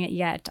doing it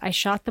yet. I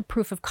shot the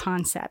proof of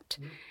concept.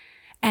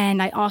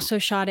 And I also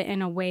shot it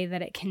in a way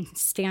that it can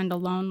stand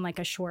alone like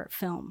a short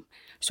film.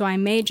 So I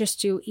may just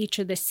do each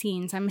of the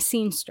scenes. I'm a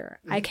scenester.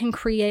 I can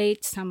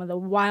create some of the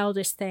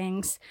wildest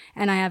things,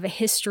 and I have a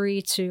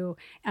history to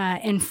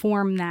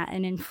inform that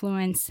and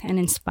influence and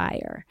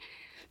inspire.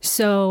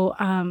 So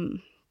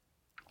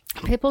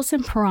Pitbulls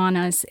and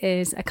Piranhas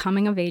is a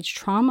coming-of-age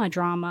trauma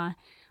drama,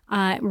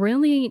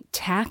 really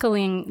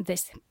tackling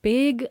this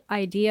big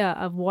idea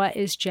of what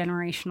is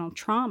generational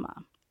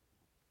trauma.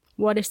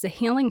 What is the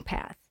healing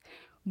path?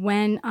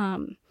 When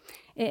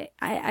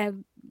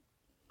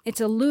it's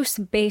a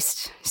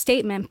loose-based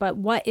statement, but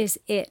what is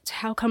it?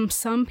 How come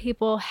some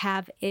people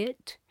have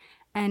it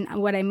And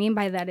what I mean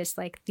by that is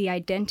like the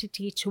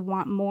identity to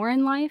want more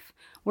in life,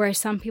 whereas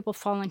some people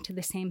fall into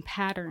the same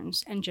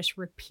patterns and just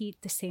repeat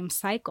the same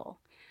cycle.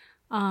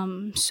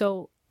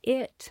 So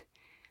it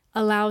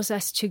allows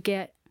us to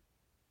get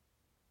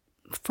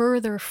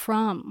further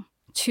from,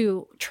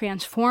 to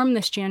transform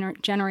this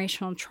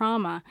generational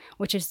trauma,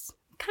 which is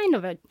kind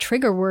of a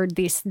trigger word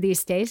these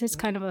days. It's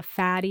kind of a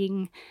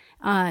fatting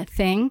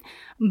thing.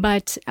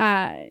 But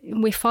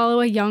we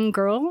follow a young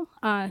girl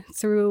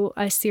through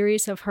a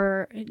series of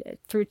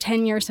through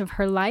 10 years of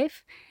her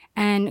life,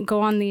 and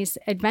go on these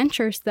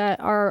adventures that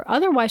are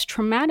otherwise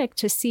traumatic,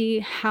 to see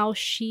how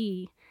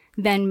she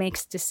then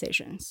makes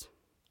decisions.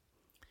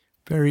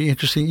 Very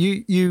interesting.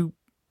 You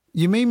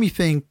made me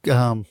think,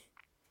 not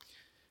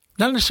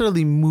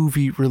necessarily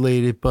movie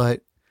related,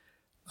 but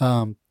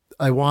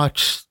I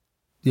watched,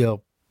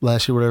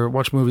 last year, whatever,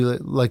 watched a movie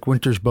like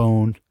Winter's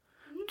Bone,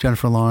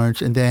 Jennifer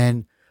Lawrence, and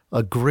then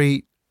a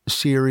great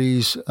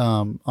series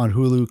on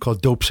Hulu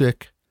called Dope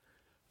Sick,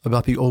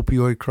 about the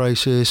opioid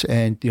crisis.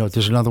 And,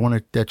 there's another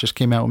one that just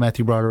came out with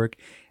Matthew Broderick.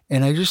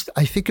 And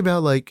I think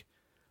about like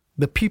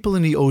the people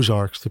in the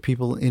Ozarks, the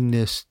people in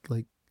this,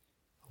 like,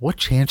 what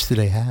chance do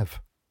they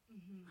have?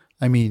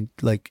 Mm-hmm. I mean,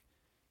 like,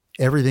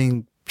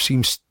 everything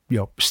seems,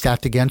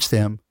 stacked against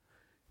them.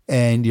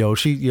 And,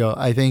 she,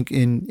 I think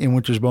in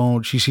Winter's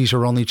Bone, she sees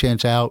her only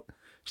chance out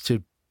is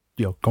to,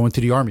 go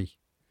into the army.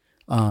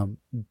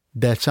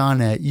 That's on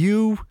that.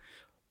 You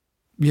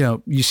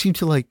seem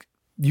to like,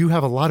 you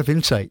have a lot of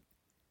insight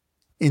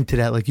into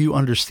that. Like, you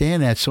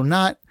understand that. So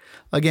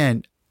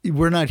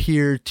we're not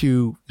here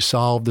to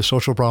solve the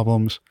social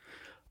problems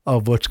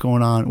of what's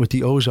going on with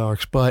the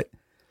Ozarks, but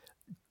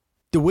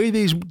the way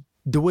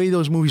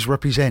those movies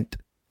represent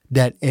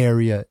that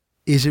area,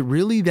 is it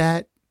really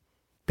that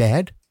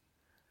bad?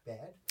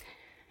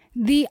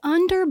 The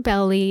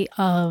underbelly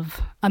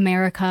of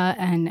America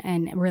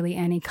and really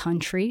any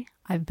country.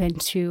 I've been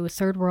to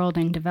third world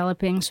and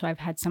developing, so I've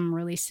had some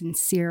really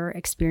sincere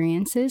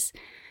experiences.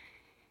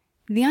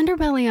 The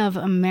underbelly of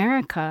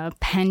America,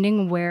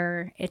 pending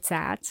where it's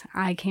at,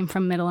 I came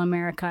from middle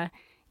America.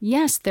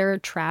 Yes, there are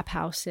trap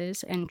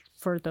houses. And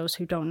for those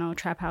who don't know,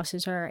 trap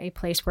houses are a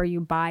place where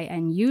you buy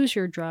and use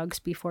your drugs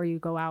before you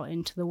go out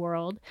into the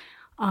world.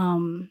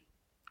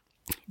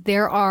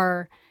 There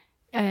are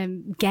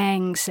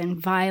gangs and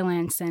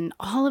violence and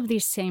all of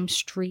these same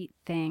street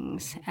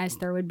things as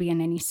there would be in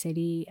any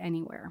city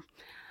anywhere.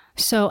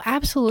 So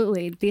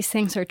absolutely, these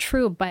things are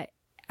true, but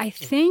I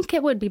think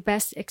it would be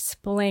best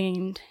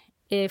explained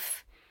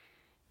if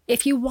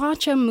you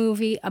watch a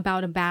movie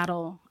about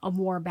a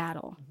war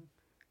battle,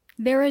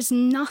 there is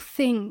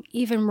nothing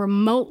even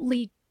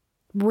remotely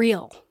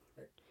real.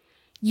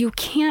 You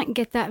can't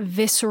get that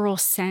visceral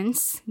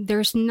sense.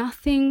 There's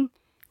nothing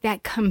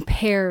that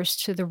compares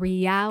to the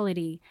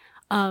reality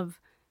of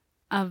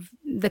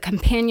the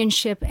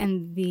companionship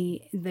and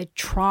the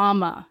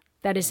trauma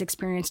that is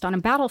experienced on a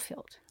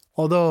battlefield.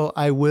 Although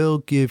I will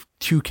give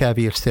two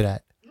caveats to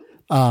that.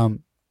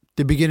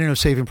 The beginning of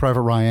Saving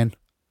Private Ryan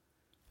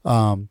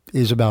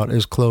is about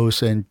as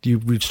close, and you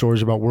read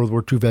stories about World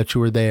War II vets who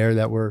were there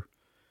that were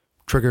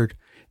triggered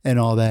and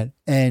all that.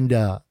 And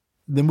the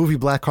movie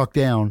Black Hawk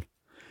Down,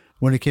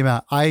 when it came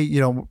out, I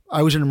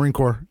was in the Marine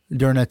Corps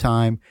during that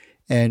time,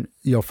 and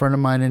a friend of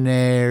mine in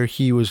there,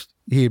 he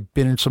had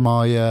been in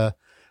Somalia,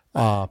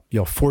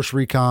 force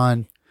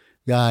recon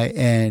guy,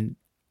 and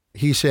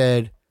he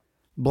said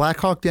Black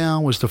Hawk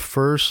Down was the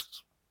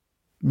first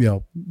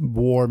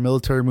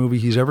military movie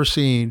he's ever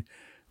seen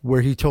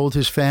where he told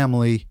his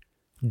family,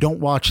 don't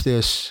watch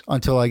this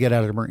until I get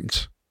out of the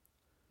Marines.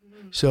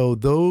 Mm-hmm. So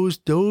those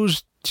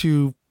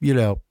two,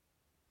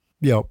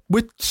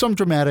 with some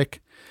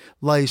dramatic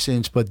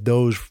license, but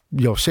those,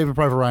 Saving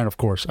Private Ryan, of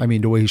course. I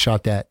mean, the way he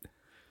shot that,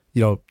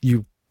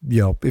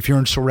 if you're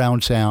in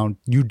surround sound,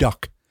 you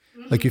duck.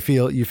 Mm-hmm. Like you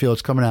feel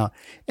it's coming out.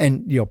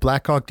 And,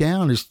 Black Hawk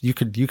Down is, you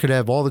could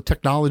have all the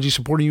technology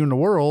supporting you in the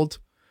world.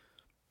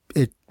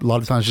 It a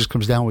lot of times just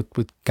comes down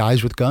with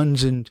guys with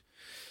guns and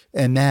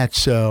that.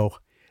 So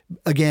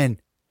again,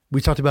 we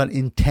talked about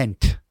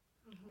intent.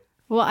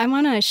 Well, I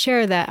want to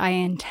share that I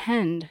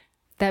intend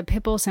that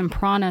Pipples and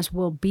Piranhas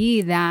will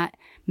be that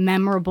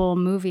memorable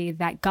movie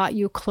that got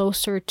you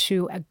closer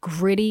to a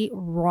gritty,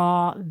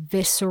 raw,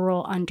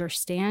 visceral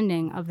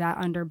understanding of that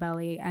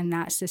underbelly and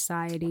that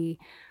society.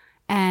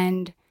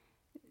 And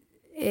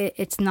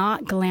it's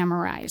not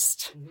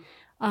glamorized.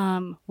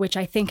 Mm-hmm. Which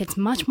I think it's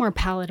much more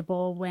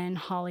palatable when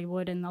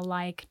Hollywood and the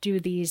like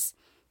do these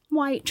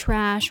white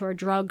trash or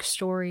drug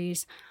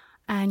stories,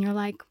 and you're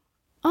like,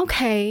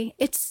 okay,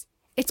 it's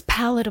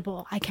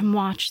palatable. I can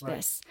watch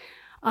this.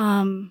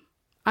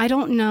 I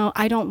don't know.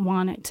 I don't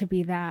want it to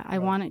be that. I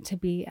want it to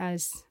be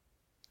as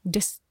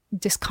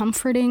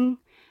discomforting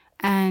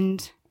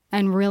and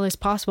real as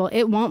possible.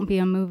 It won't be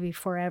a movie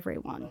for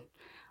everyone.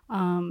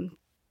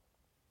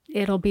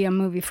 It'll be a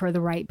movie for the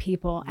right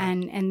people,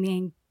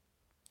 and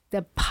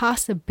the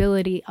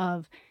possibility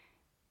of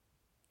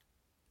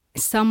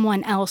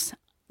someone else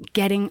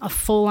getting a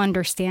full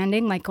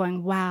understanding, like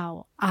going,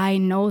 wow, I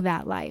know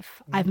that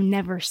life. I've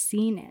never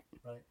seen it.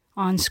 Right.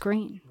 on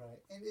screen.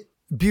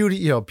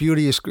 Beauty,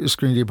 beauty is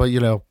screen, but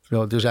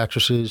there's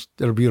actresses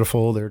that are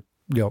beautiful. They're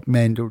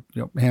men who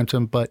are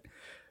handsome, but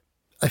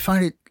I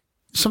find it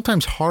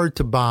sometimes hard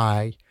to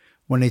buy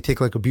when they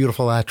take like a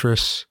beautiful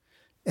actress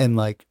and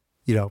like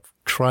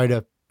try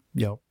to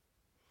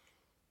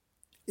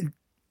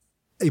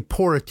a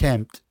poor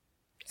attempt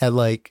at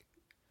like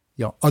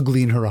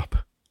uglying her up.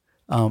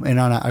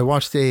 I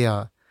watched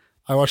a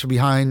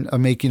behind a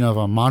making of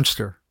a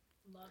Monster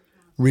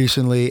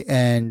recently,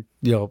 and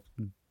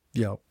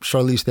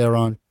Charlize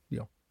Theron,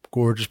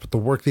 gorgeous, but the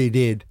work they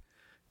did,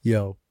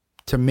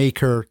 to make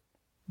her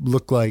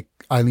look like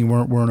Eileen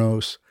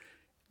Wuornos,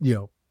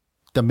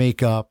 the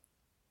makeup,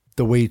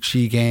 the weight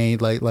she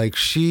gained, like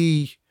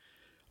she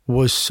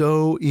was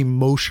so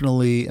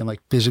emotionally and like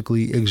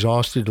physically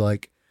exhausted,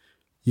 like,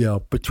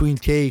 between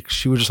takes,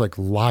 she would just like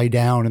lie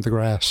down in the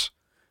grass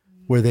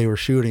where they were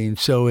shooting.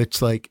 So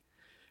it's like,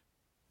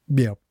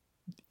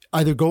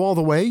 either go all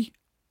the way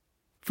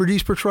for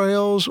these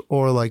portrayals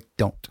or like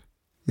don't,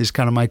 is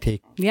kind of my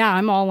take. Yeah,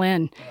 I'm all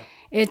in.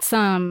 It's,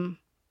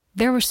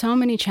 there were so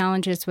many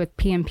challenges with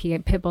PMP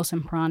at Pitbulls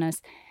and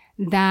Piranhas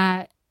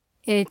that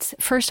it's,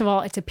 first of all,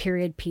 it's a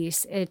period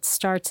piece. It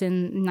starts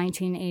in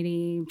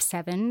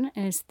 1987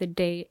 is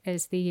the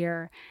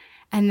year.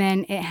 And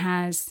then it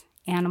has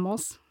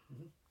animals.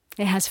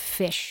 It has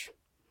fish,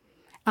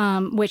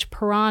 which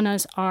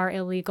piranhas are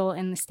illegal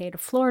in the state of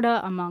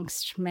Florida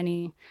amongst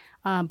many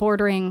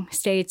bordering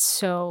states.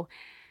 So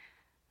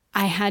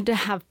I had to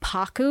have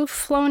pacu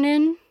flown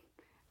in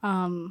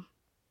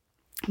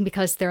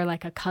because they're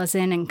like a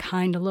cousin and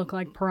kind of look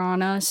like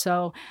piranha.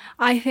 So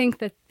I think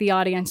that the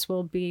audience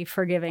will be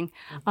forgiving.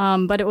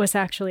 But it was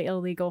actually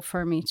illegal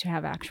for me to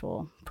have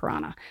actual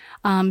piranha.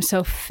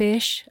 So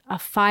fish, a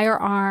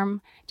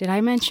firearm. Did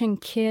I mention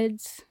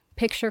kids,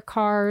 picture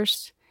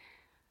cars?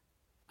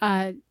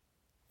 A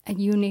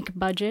unique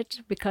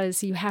budget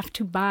because you have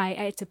to buy,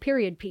 it's a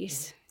period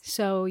piece.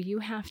 So you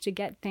have to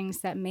get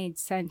things that made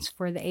sense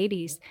for the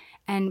 80s.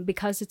 And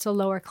because it's a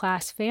lower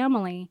class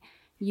family,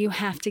 you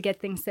have to get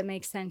things that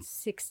make sense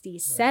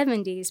 60s,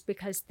 70s,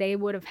 because they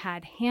would have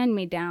had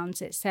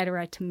hand-me-downs, et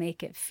cetera, to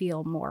make it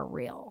feel more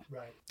real.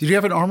 Right. Did you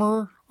have an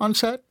armorer on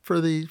set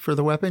for the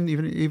weapon,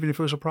 even if it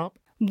was a prop?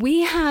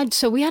 We had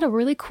a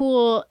really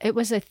cool, it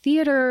was a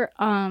theater,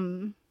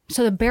 so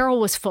the barrel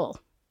was full.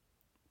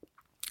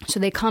 So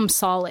they come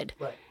solid.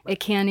 Right. It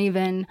can't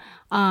even,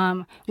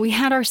 we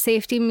had our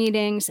safety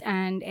meetings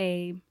and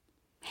a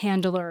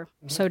handler,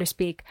 so to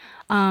speak.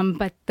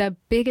 But the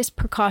biggest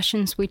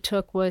precautions we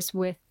took was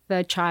with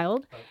the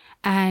child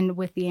and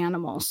with the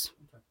animals.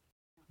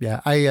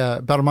 Yeah. I,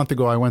 about a month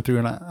ago, I went through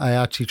an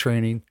IATSE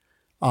training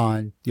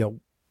on,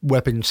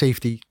 weapon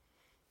safety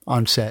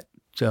on set.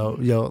 So,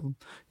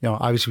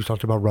 obviously we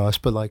talked about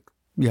rust, but like,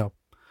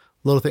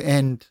 little thing,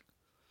 and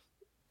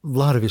a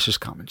lot of it's just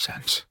common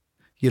sense.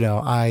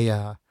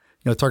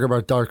 Talking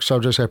about dark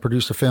subjects, I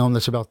produced a film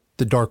that's about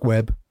the dark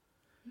web,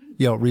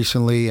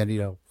 recently.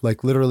 And,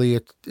 like literally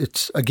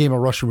it's a game of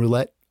Russian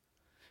roulette.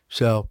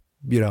 So,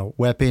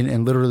 weapon,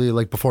 and literally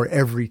like before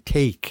every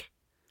take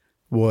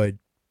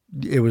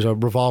it was a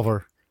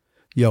revolver,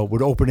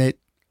 would open it,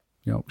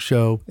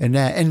 show. And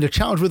the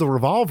challenge with a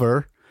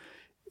revolver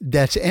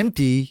that's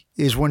empty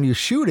is when you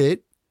shoot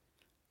it,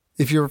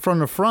 if you're from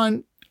the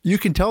front, you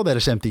can tell that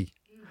it's empty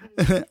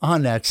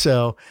on that.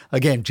 So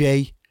again,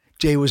 Jay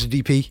was a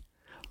DP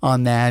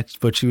on that,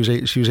 but she was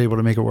able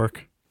to make it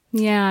work.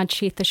 Yeah,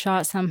 cheat the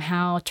shot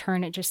somehow,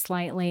 turn it just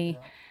slightly.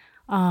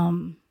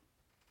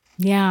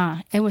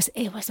 Yeah, it was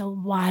a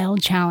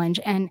wild challenge,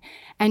 and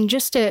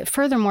just to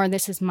furthermore,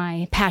 this is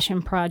my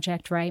passion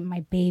project, right?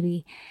 My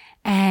baby,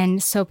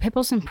 and so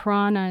Pitbulls and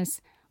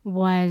Piranhas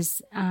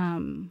was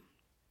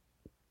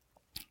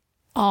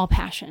all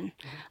passion.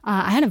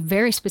 I had a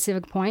very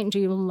specific point. Do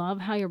you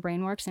love how your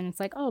brain works? And it's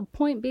like, oh,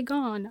 point be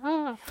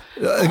gone.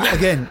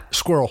 Again,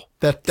 squirrel.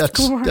 That's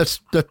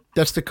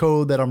the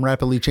code that I'm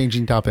rapidly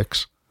changing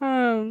topics.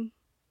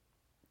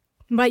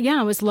 But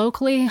yeah, it was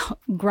locally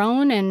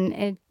grown,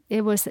 and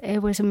it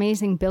was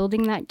amazing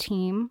building that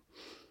team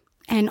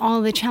and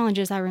all the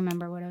challenges. I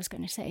remember what I was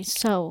going to say.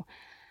 So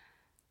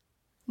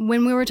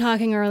when we were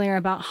talking earlier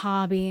about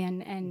hobby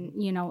and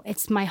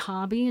it's my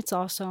hobby, it's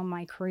also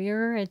my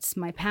career, it's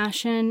my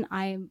passion.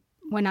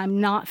 When I'm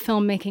not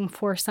filmmaking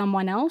for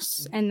someone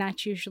else, and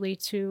that's usually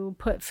to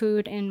put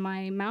food in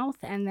my mouth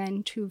and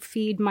then to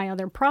feed my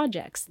other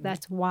projects.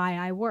 That's why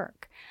I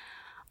work.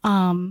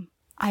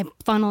 I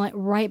funnel it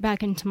right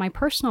back into my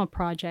personal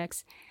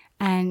projects.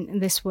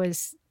 And this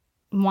was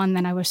one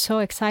that I was so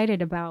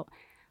excited about.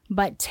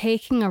 But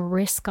taking a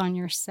risk on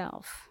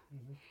yourself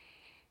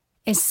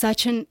is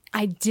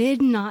I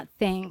did not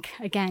think,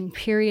 again,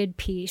 period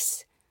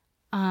piece,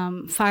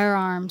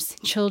 firearms,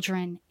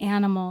 children,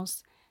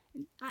 animals.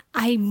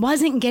 I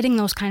wasn't getting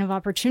those kind of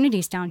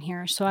opportunities down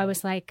here. So I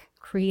was like,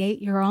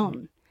 create your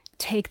own,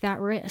 take that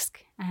risk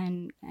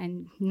and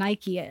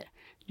Nike it,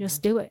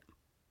 just do it.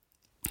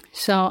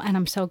 So, and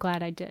I'm so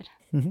glad I did.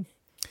 Mm-hmm.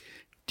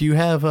 Do you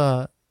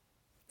have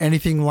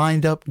anything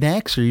lined up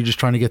next, or are you just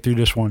trying to get through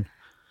this one?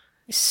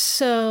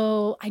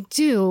 So I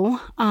do.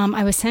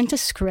 I was sent a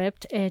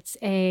script. It's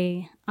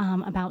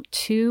about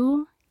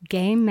two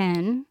gay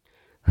men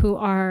who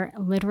are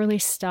literally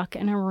stuck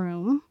in a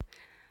room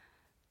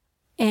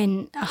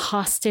in a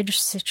hostage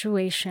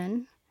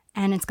situation.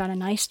 And it's got a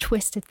nice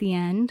twist at the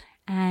end.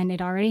 And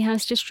it already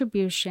has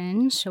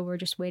distribution. So we're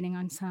just waiting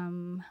on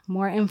some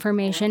more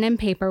information and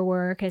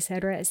paperwork, et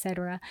cetera, et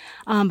cetera.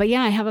 But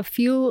yeah, I have a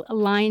few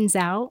lines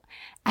out.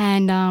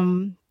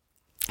 And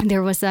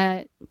there was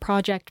a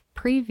project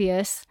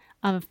previous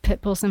of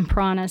Pitbulls and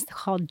Piranhas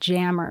called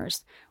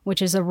Jammers,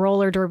 which is a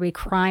roller derby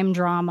crime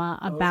drama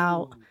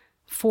about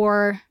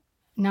four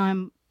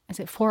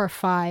or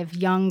five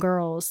young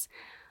girls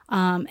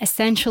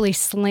essentially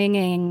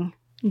slinging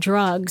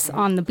drugs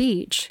on the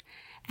beach.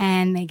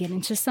 And they get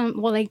into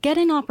they get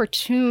an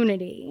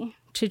opportunity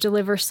to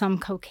deliver some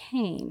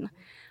cocaine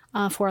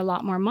for a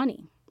lot more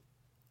money.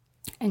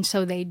 And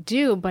so they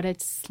do, but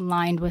it's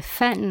lined with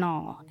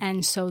fentanyl.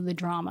 And so the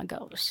drama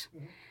goes.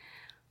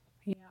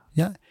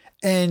 Yeah.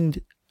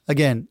 And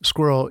again,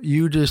 Squirrel,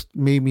 you just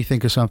made me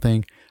think of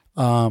something.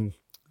 The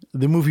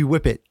movie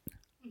Whip It,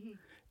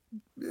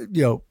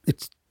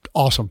 it's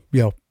awesome.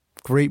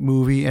 Great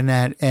movie. And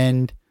that,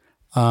 and,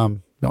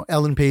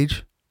 Ellen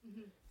Page,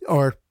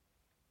 or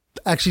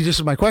actually, this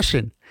is my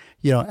question,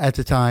 at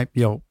the time,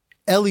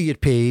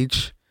 Elliot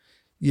Page,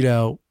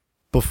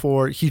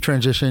 before he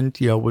transitioned,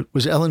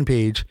 was Ellen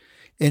Page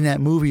in that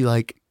movie.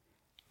 Like,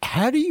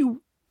 how do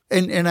you,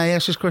 and I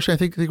asked this question, I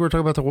think we're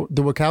talking about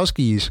the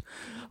Wachowskis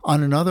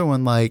on another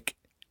one. Like,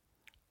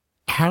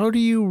 how do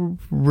you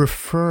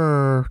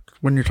refer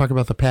when you're talking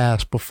about the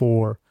past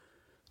before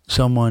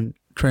someone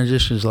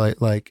transitions?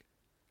 Like,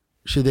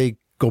 should they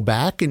go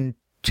back and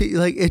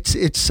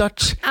it's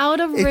such out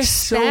of respect?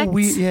 So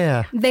weird.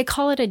 Yeah, they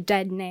call it a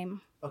dead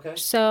name. Okay.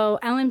 So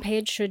Ellen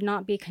Page should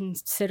not be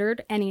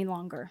considered any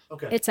longer.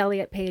 Okay. It's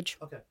Elliot Page.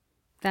 Okay.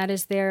 That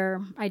is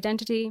their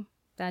identity.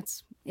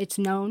 It's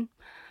known.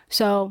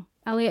 So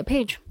Elliot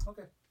Page.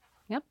 Okay.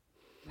 Yep.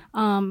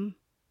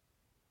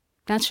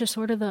 That's just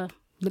sort of the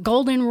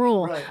golden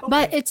rule. Right. Okay.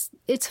 But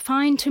it's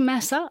fine to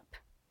mess up.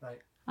 Right.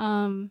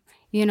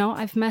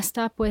 I've messed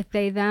up with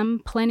they,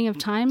 them plenty of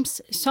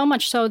times, so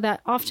much so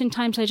that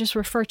oftentimes I just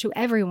refer to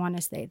everyone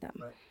as they, them.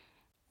 Right.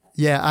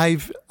 Yeah,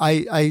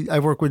 I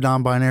work with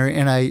non-binary,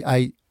 and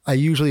I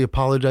usually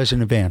apologize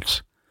in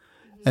advance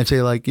and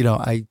say, like,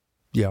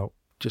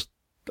 just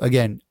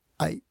again,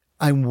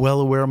 I'm well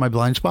aware of my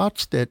blind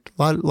spots, that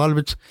a lot of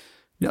it's,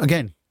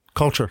 again,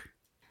 culture.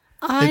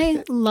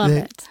 I love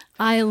it.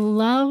 I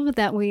love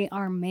that we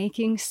are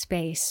making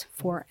space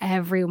for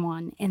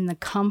everyone in the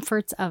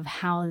comforts of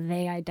how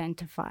they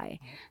identify.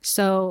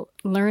 So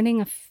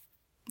learning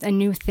a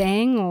new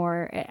thing,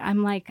 or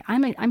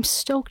I'm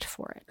stoked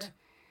for it.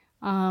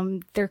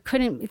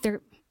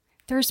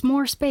 There's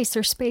more space.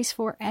 There's space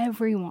for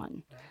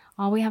everyone.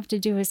 All we have to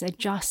do is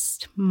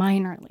adjust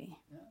minorly.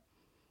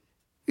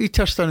 You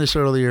touched on this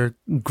earlier.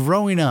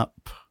 Growing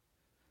up,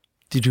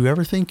 did you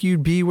ever think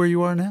you'd be where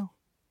you are now?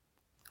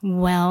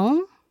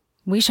 Well,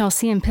 we shall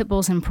see in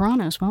Pitbulls and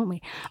Piranhas, won't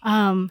we?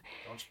 Don't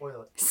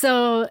spoil it.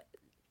 So,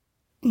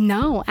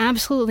 no,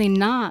 absolutely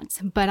not.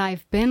 But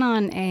I've been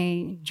on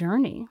a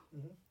journey.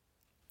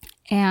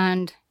 Mm-hmm.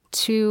 And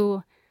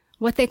to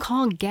what they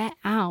call to get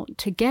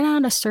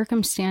out of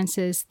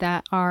circumstances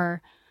that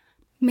are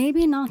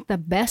maybe not the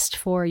best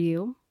for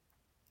you,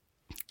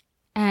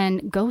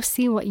 and go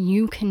see what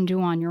you can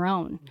do on your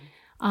own.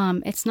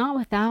 Mm-hmm. It's not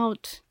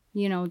without,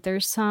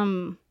 there's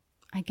some,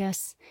 I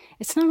guess,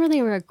 it's not really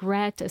a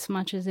regret as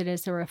much as it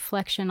is a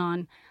reflection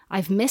on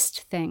I've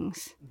missed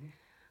things.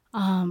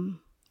 Mm-hmm.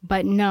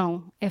 But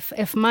no,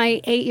 if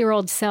my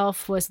 8-year-old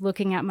self was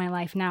looking at my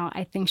life now,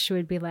 I think she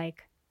would be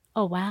like,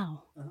 oh,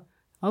 wow. Uh-huh.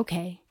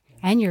 Okay.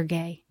 And you're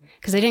gay.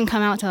 Because I didn't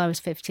come out till I was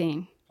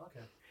 15.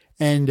 Okay.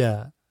 And,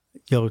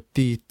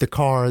 the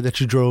car that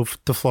you drove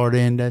to Florida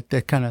in,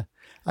 that kind of,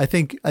 I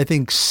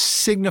think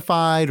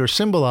signified or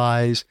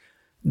symbolized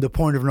the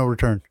point of no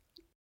return.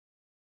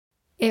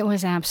 It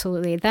was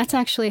absolutely. That's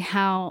actually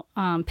how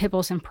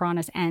Pitbulls and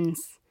Piranhas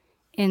ends,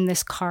 in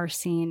this car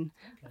scene.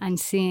 Okay. And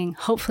seeing,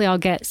 hopefully I'll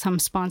get some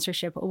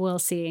sponsorship. We'll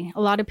see.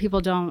 A lot of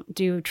people don't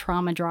do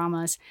trauma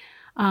dramas.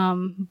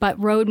 But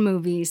road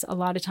movies, a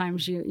lot of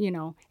times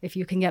if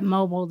you can get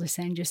Mobile to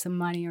send you some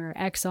money, or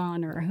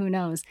Exxon, or who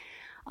knows.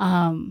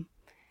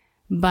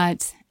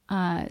 But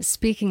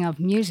speaking of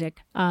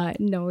music,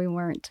 no, we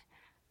weren't.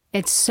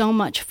 It's so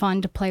much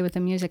fun to play with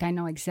the music. I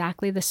know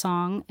exactly the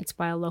song. It's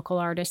by a local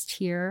artist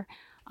here.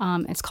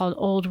 It's called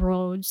Old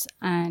Roads,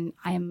 and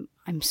I'm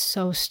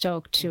so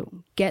stoked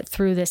to get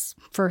through this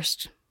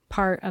first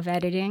part of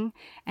editing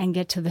and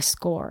get to the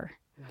score.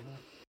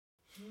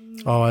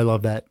 Oh, I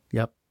love that.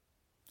 Yep.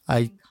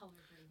 I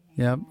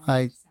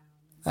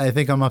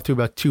think I'm up to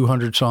about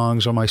 200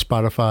 songs on my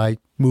Spotify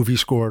movie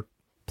score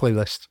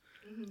playlist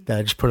that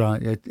I just put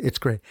on. It's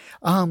great.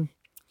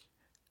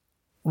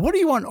 What do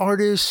you want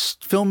artists,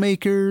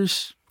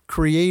 filmmakers,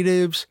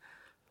 creatives,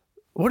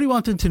 what do you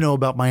want them to know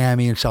about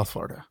Miami and South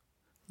Florida?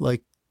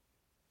 Like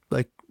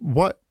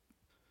what,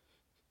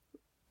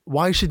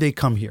 why should they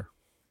come here?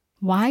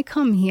 Why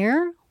come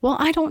here? Well,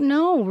 I don't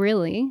know,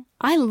 really.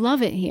 I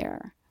love it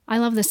here. I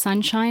love the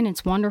sunshine.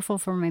 It's wonderful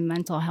for my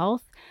mental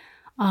health.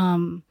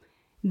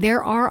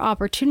 There are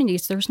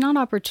opportunities. There's not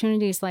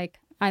opportunities like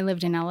I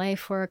lived in LA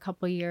for a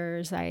couple of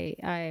years.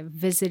 I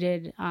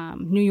visited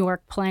New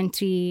York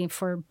plenty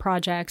for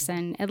projects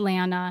and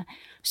Atlanta.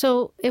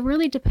 So it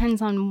really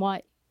depends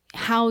on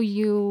how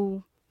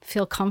you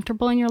feel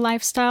comfortable in your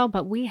lifestyle.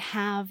 But we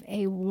have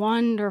a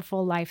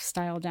wonderful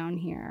lifestyle down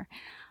here.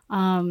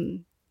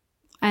 And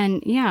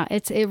yeah,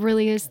 it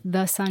really is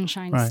the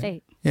Sunshine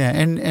State. Yeah,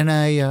 and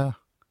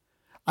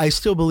I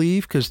still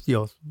believe, because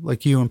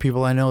like you and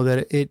people I know,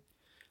 that it,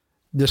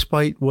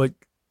 despite what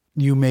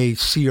you may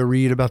see or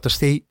read about the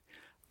state,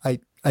 I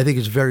think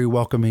it's very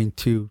welcoming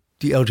to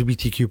the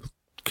LGBTQ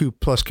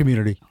plus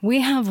community.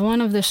 We have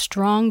one of the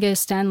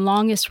strongest and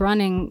longest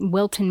running.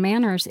 Wilton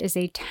Manors is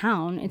a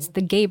town. It's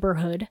the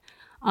neighborhood,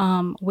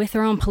 with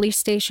their own police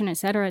station, et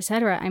cetera, et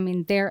cetera. I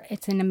mean,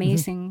 it's an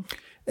amazing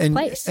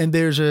place. And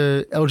there's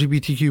a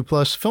LGBTQ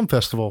plus film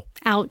festival.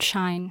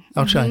 Outshine.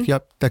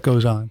 Yep, that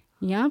goes on.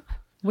 Yep.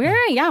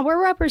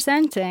 We're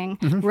representing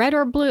red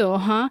or blue,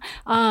 huh?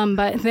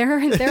 But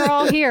they're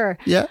all here.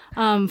 Yeah.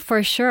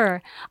 For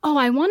sure. Oh,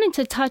 I wanted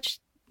to touch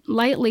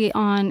lightly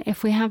on,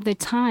 if we have the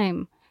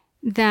time,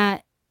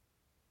 that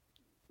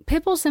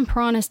Pitbulls and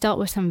Piranhas dealt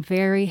with some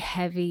very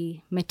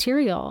heavy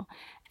material.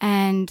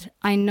 And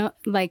I know,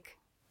 like,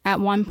 at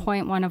one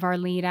point, one of our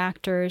lead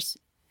actors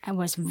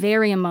was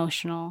very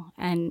emotional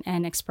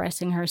and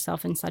expressing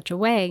herself in such a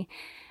way.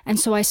 And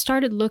so I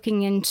started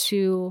looking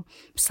into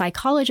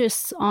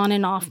psychologists on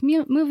and off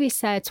movie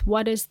sets.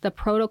 What is the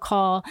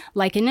protocol,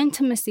 like an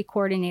intimacy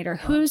coordinator?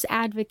 Who's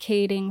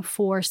advocating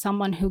for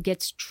someone who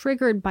gets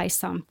triggered by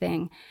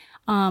something?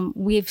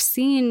 We've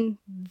seen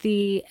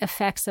the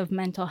effects of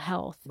mental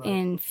health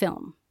in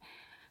film.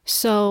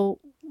 So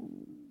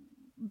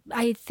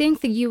I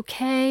think the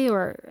UK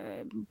or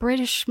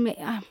British,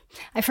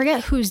 I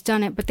forget who's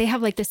done it, but they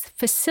have like this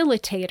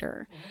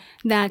facilitator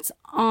that's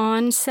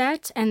on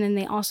set. And then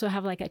they also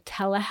have like a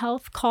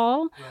telehealth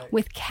call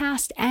with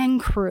cast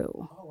and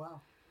crew,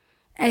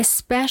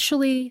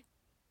 especially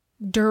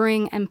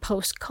during and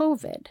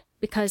post-COVID,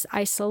 because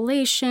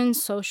isolation,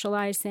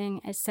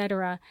 socializing,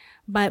 etc.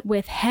 But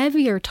with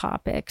heavier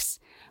topics,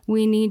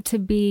 we need to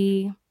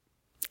be,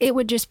 it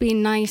would just be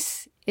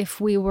nice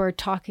if we were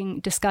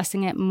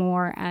discussing it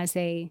more as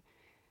a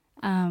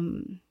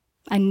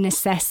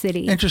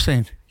necessity.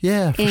 Interesting.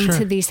 Yeah, for into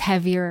sure. These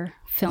heavier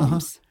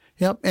films.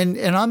 Yep. And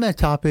on that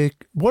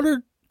topic, what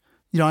are,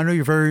 I know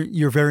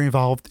you're very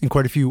involved in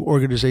quite a few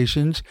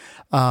organizations,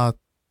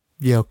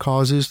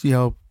 causes,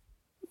 who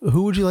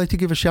would you like to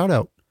give a shout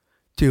out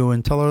to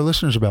and tell our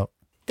listeners about?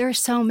 There are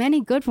so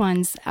many good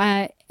ones.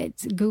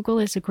 Google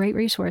is a great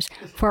resource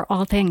for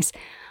all things.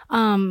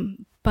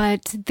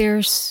 But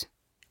there's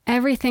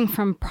everything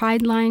from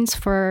Pride Lines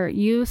for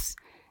youth.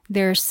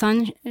 There's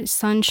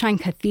Sunshine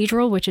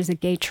Cathedral, which is a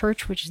gay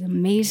church, which is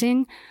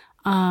amazing.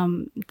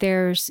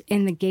 There's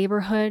in the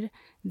neighborhood.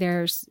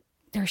 There's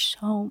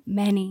so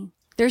many.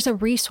 There's a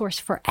resource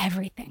for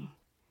everything.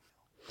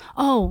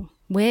 Oh,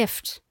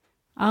 WIFT.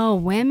 Oh,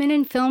 Women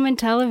in Film and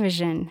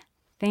Television.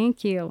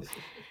 Thank you.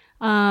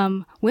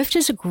 WIFT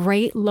is a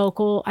great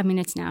local,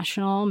 it's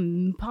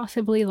national,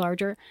 possibly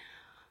larger.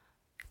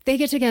 They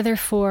get together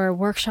for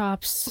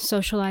workshops,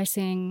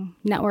 socializing,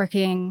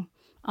 networking.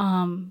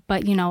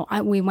 But,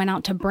 we went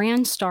out to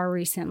Brand Star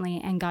recently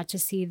and got to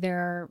see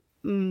their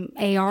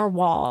AR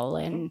wall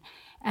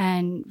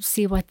and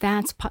see what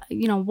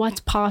what's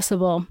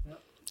possible.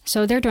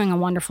 So they're doing a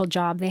wonderful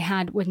job. They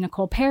had with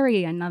Nicole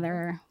Perry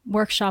another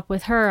workshop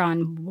with her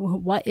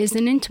on what is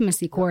an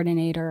intimacy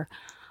coordinator,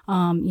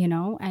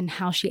 and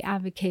how she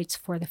advocates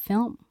for the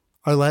film.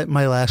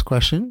 My last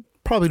question,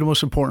 probably the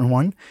most important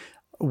one.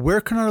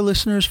 Where can our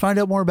listeners find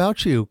out more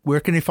about you?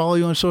 Where can they follow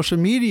you on social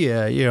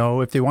media,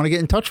 if they want to get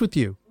in touch with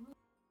you?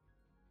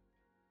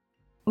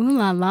 Ooh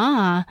la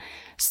la.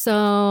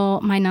 So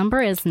my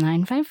number is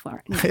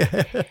 954.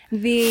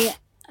 The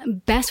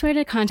best way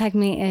to contact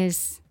me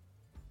is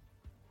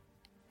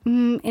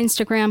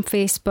Instagram,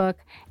 Facebook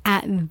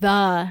at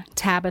the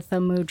Tabatha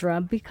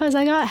Mudra, because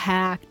I got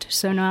hacked.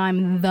 So now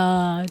I'm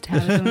the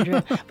Tabatha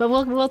Mudra, but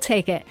we'll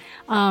take it.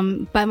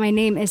 But my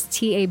name is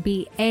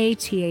Tabatha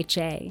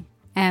Mudra.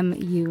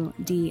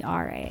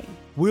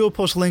 We'll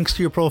post links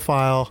to your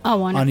profile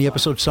on the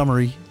episode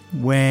summary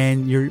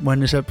when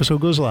this episode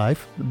goes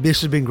live.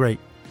 This has been great.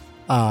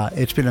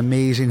 It's been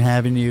amazing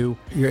having you.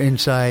 Your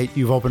insight,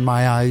 you've opened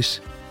my eyes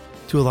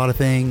to a lot of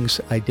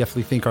things. I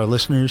definitely think our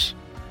listeners,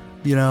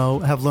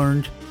 have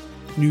learned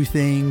new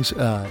things.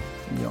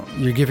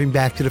 You're giving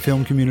back to the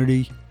film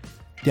community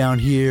down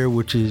here,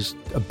 which is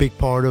a big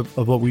part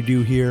of what we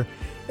do here.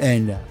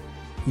 And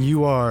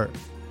you are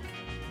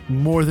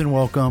more than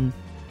welcome.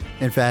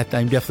 In fact,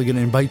 I'm definitely going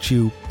to invite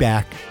you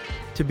back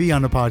to be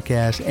on the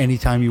podcast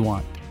anytime you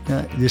want.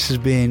 It's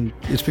been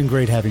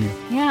great having you.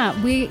 Yeah,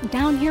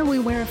 down here we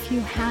wear a few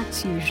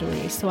hats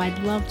usually, so I'd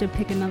love to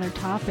pick another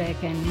topic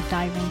and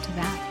dive into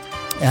that.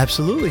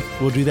 Absolutely.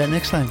 We'll do that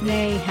next time.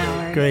 Yay,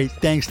 Howard. Great.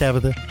 Thanks,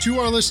 Tabatha. To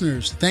our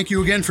listeners, thank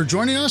you again for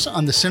joining us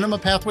on the Cinema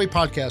Pathway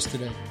podcast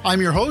today. I'm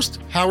your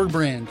host, Howard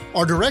Brand.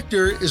 Our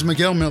director is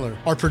Miguel Miller.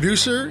 Our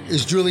producer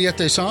is Juliette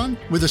Desan,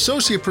 with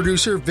associate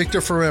producer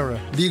Victor Ferreira.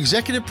 The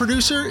executive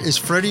producer is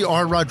Freddie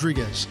R.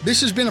 Rodriguez.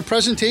 This has been a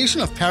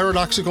presentation of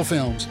Paradoxical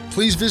Films.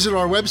 Please visit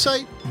our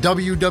website,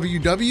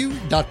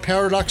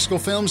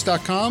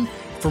 www.paradoxicalfilms.com,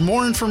 for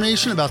more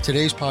information about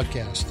today's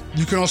podcast.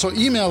 You can also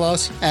email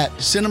us at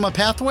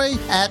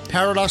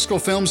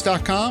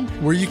cinemapathway@paradoxicalfilms.com,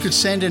 where you could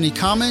send any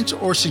comments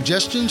or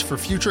suggestions for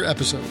future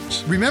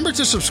episodes. Remember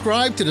to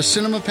subscribe to the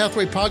Cinema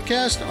Pathway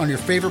podcast on your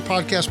favorite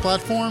podcast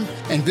platform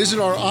and visit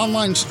our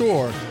online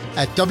store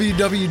at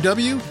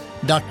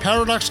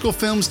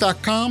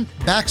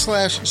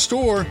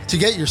www.paradoxicalfilms.com/store to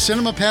get your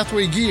Cinema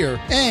Pathway gear,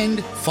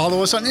 and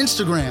follow us on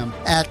Instagram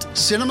at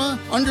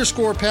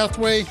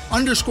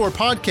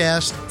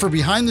cinema_pathway_podcast for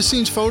behind the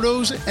scenes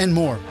photos and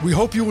more. We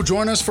hope you will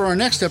join us for our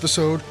next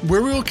episode,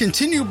 where we will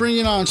continue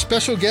bringing on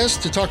special guests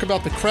to talk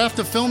about the craft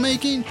of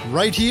filmmaking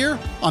right here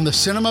on the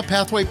Cinema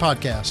Pathway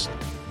podcast.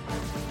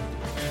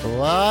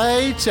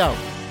 Lights out.